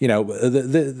that, you know,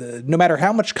 no matter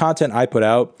how much content I put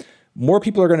out, more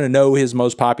people are going to know his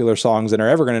most popular songs than are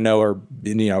ever going to know, or,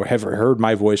 you know, have heard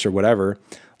my voice or whatever.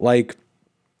 Like,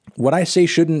 what I say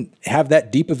shouldn't have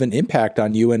that deep of an impact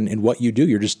on you and what you do.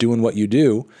 You're just doing what you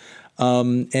do.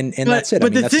 And that's it.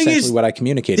 But that's essentially what I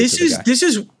communicated to the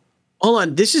guy. Hold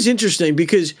on. This is interesting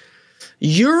because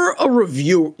you're a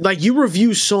reviewer, like, you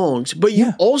review songs, but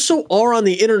you also are on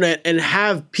the internet and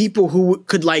have people who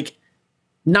could, like,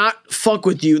 not fuck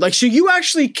with you. Like, so you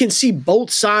actually can see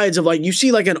both sides of, like, you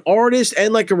see like an artist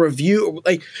and like a review,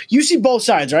 like, you see both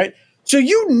sides, right? So,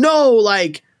 you know,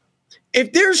 like,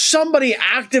 if there's somebody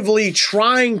actively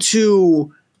trying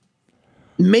to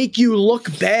make you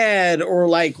look bad or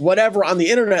like whatever on the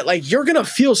internet, like, you're going to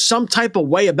feel some type of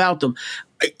way about them.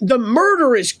 The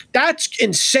murder that's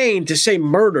insane to say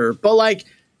murder, but like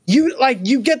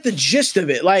you get the gist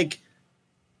of it. Like,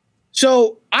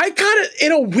 so I kind of,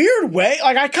 in a weird way,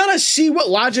 like, I kind of see what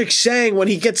Logic's saying when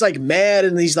he gets like mad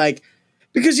and he's like,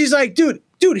 because he's like, dude,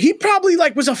 he probably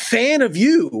like was a fan of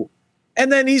you.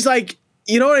 And then he's like,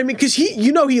 you know what I mean? Because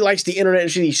he likes the internet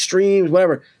and shit. He streams,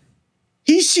 whatever.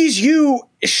 He sees you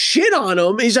shit on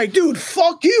him. He's like, dude,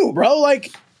 fuck you, bro.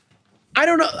 Like, I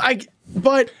don't know. I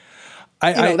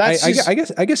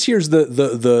guess here's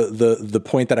the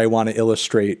point that I want to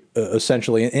illustrate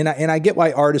essentially. And I get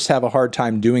why artists have a hard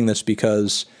time doing this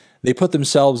because they put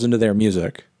themselves into their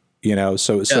music. You know,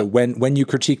 so when you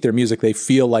critique their music, they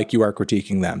feel like you are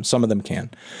critiquing them. Some of them can,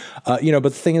 you know,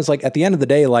 but the thing is, like, at the end of the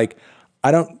day, like,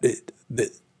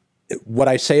 what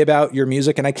I say about your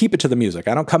music, and I keep it to the music.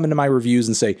 I don't come into my reviews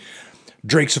and say,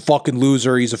 Drake's a fucking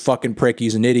loser. He's a fucking prick.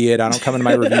 He's an idiot. I don't come into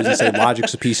my reviews and say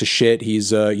Logic's a piece of shit.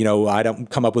 He's, you know, I don't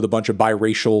come up with a bunch of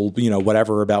biracial, you know,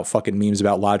 whatever about fucking memes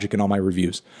about Logic in all my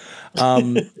reviews.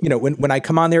 You know, when I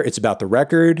come on there, it's about the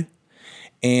record,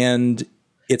 and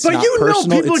it's not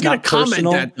personal. It's not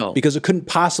personal because it couldn't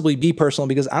possibly be personal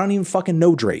because I don't even fucking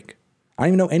know Drake. I don't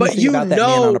even know anything about that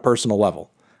man on a personal level.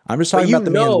 I'm just talking about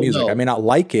the man's music. I may not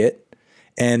like it,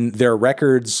 and there are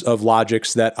records of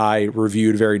Logic's that I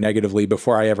reviewed very negatively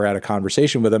before I ever had a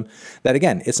conversation with him. That,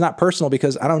 again, it's not personal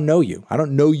because I don't know you. I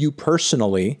don't know you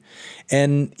personally.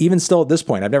 And even still at this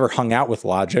point, I've never hung out with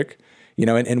Logic, you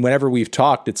know, and whenever we've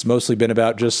talked, it's mostly been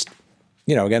about just,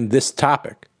 you know, again, this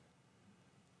topic.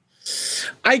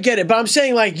 I get it, but I'm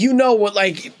saying, like, you know what,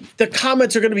 like, the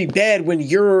comments are going to be bad when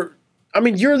you're, I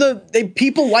mean,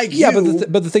 people like you. Yeah,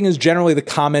 but the thing is, generally the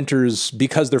commenters,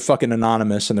 because they're fucking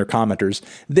anonymous and they're commenters,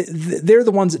 they're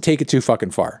the ones that take it too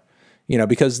fucking far. You know,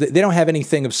 because they don't have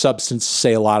anything of substance to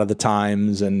say a lot of the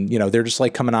times, and, you know, they're just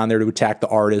like coming on there to attack the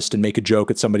artist and make a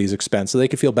joke at somebody's expense so they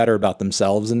can feel better about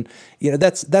themselves. And, you know,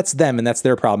 that's them and that's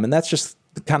their problem, and that's just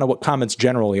kind of what comments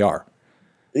generally are.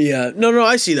 Yeah, no,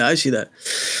 I see that.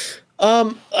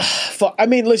 I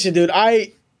mean, listen, dude,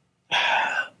 I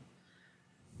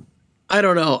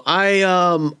don't know. I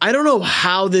don't know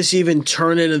how this even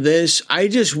turned into this.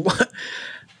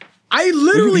 I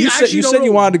literally you said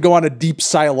you wanted to go on a deep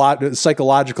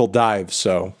psychological dive.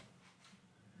 So,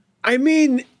 I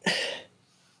mean,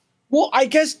 well, I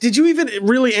guess, did you even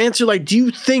really answer, like, do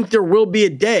you think there will be a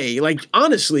day, like,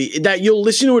 honestly, that you'll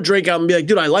listen to a Drake album and be like,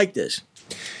 dude, I like this?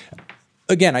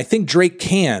 Again, I think Drake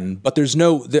can, but there's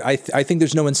no, I think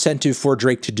there's no incentive for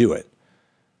Drake to do it.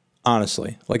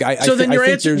 Honestly, like so then your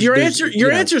answer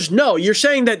is no. You're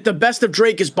saying that the best of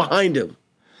Drake is behind him.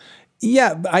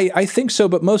 Yeah, I think so,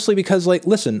 but mostly because, like,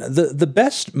 listen, the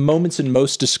best moments in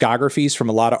most discographies from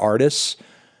a lot of artists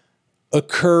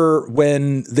occur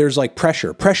when there's like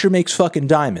pressure. Pressure makes fucking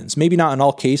diamonds. Maybe not in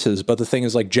all cases, but the thing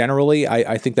is, like, generally,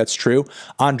 I think that's true.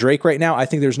 On Drake right now, I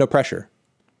think there's no pressure.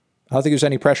 I don't think there's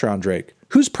any pressure on Drake.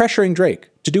 Who's pressuring Drake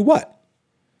to do what?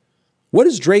 What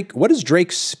is Drake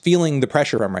feeling the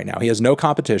pressure from right now? He has no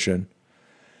competition.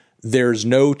 There's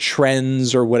no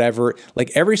trends or whatever.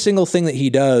 Like, every single thing that he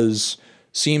does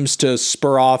seems to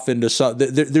spur off into some,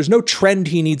 there's no trend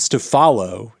he needs to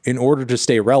follow in order to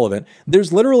stay relevant.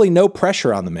 There's literally no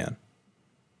pressure on the man.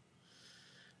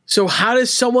 So how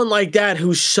does someone like that,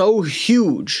 who's so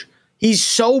huge, he's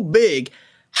so big,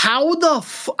 how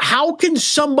can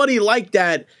somebody like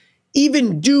that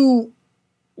even do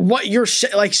what you're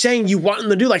saying you want them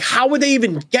to do? Like, how would they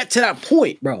even get to that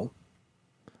point, bro?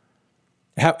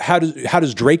 How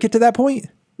does Drake get to that point?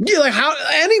 Yeah, like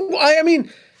anybody,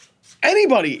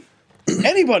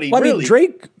 well, really. I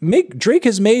mean, Drake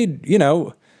has made,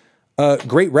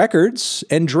 great records,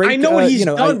 and Drake. I know what he's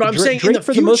done, but I'm saying Drake, in the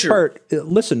for future. The most part,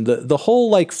 listen, the whole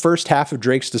like first half of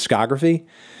Drake's discography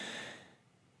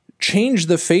changed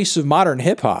the face of modern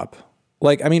hip hop.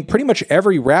 Like, I mean, pretty much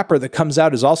every rapper that comes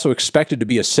out is also expected to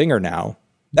be a singer now.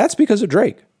 That's because of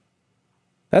Drake.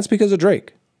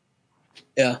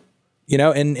 Yeah.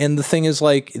 And the thing is,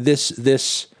 like, this,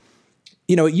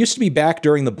 it used to be back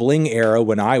during the bling era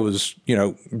when I was,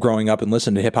 growing up and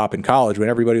listening to hip hop in college, when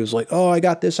everybody was like, oh, I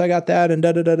got this, I got that, and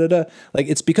da da da da da. Like,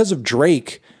 it's because of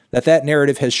Drake that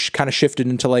narrative has kind of shifted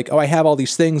into like, oh, I have all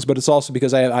these things, but it's also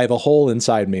because I have a hole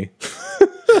inside me.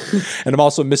 And I'm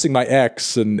also missing my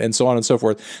ex, and so on and so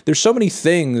forth. There's so many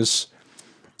things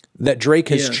that Drake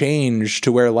has changed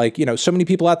to where, like, so many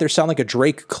people out there sound like a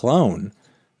Drake clone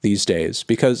these days,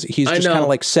 because he's just kind of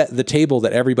like set the table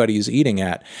that everybody's eating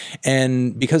at.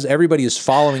 And because everybody is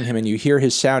following him, and you hear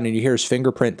his sound and you hear his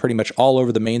fingerprint pretty much all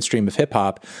over the mainstream of hip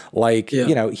hop, like,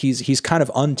 he's kind of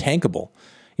untankable,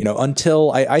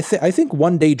 until I think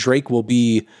one day Drake will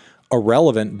be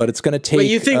irrelevant, but it's going to take,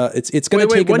 it's going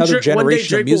to take another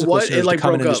generation of music listeners to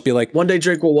come in and just be like, one day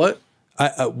Drake will what?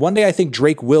 One day I think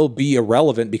Drake will be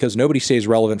irrelevant, because nobody stays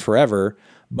relevant forever.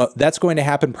 But that's going to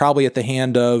happen probably at the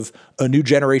hand of a new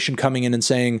generation coming in and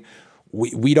saying,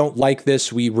 we don't like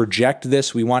this, we reject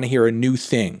this, we want to hear a new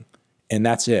thing. And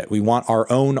that's it. We want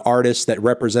our own artist that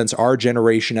represents our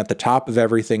generation at the top of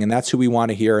everything. And that's who we want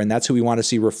to hear. And that's who we want to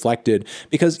see reflected.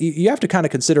 Because you have to kind of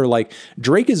consider, like,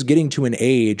 Drake is getting to an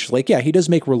age, like, yeah, he does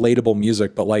make relatable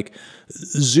music, but like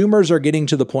Zoomers are getting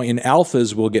to the point, and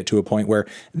alphas will get to a point where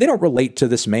they don't relate to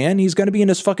this man. He's going to be in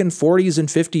his fucking 40s and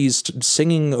 50s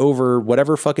singing over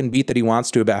whatever fucking beat that he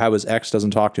wants to about how his ex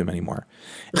doesn't talk to him anymore.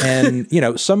 And,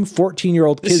 some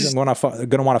 14-year-old kid is going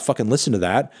to want to fucking listen to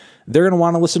that. They're going to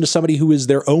want to listen to somebody who is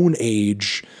their own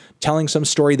age telling some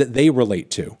story that they relate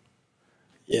to.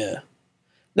 Yeah.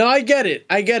 No, I get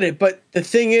it. But the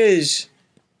thing is,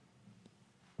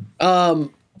 I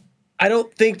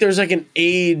don't think there's like an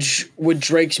age with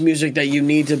Drake's music that you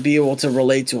need to be able to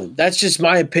relate to him. That's just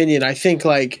my opinion. I think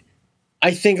like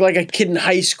a kid in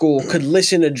high school could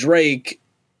listen to Drake,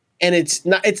 and it's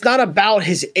not about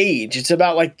his age. It's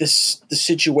about like the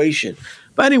situation.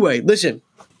 But anyway, listen.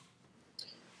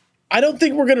 I don't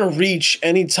think we're going to reach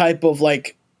any type of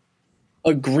like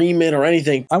agreement or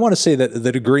anything. I want to say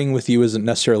that agreeing with you isn't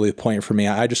necessarily a point for me.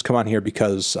 I just come on here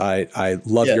because I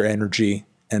love your energy,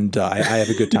 and I have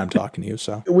a good time talking to you.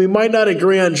 So we might not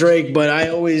agree on Drake, but I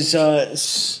always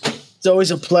it's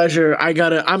always a pleasure. I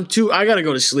gotta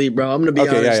go to sleep, bro. I'm gonna be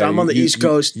honest. I'm on the East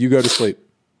Coast. You go to sleep.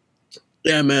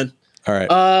 Yeah, man. All right.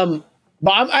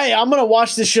 But I'm gonna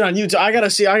watch this shit on YouTube. I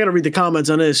gotta read the comments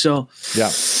on this. So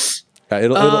yeah.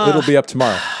 It'll be up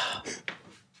tomorrow.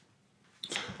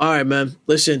 All right, man.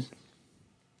 Listen.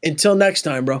 Until next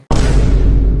time, bro.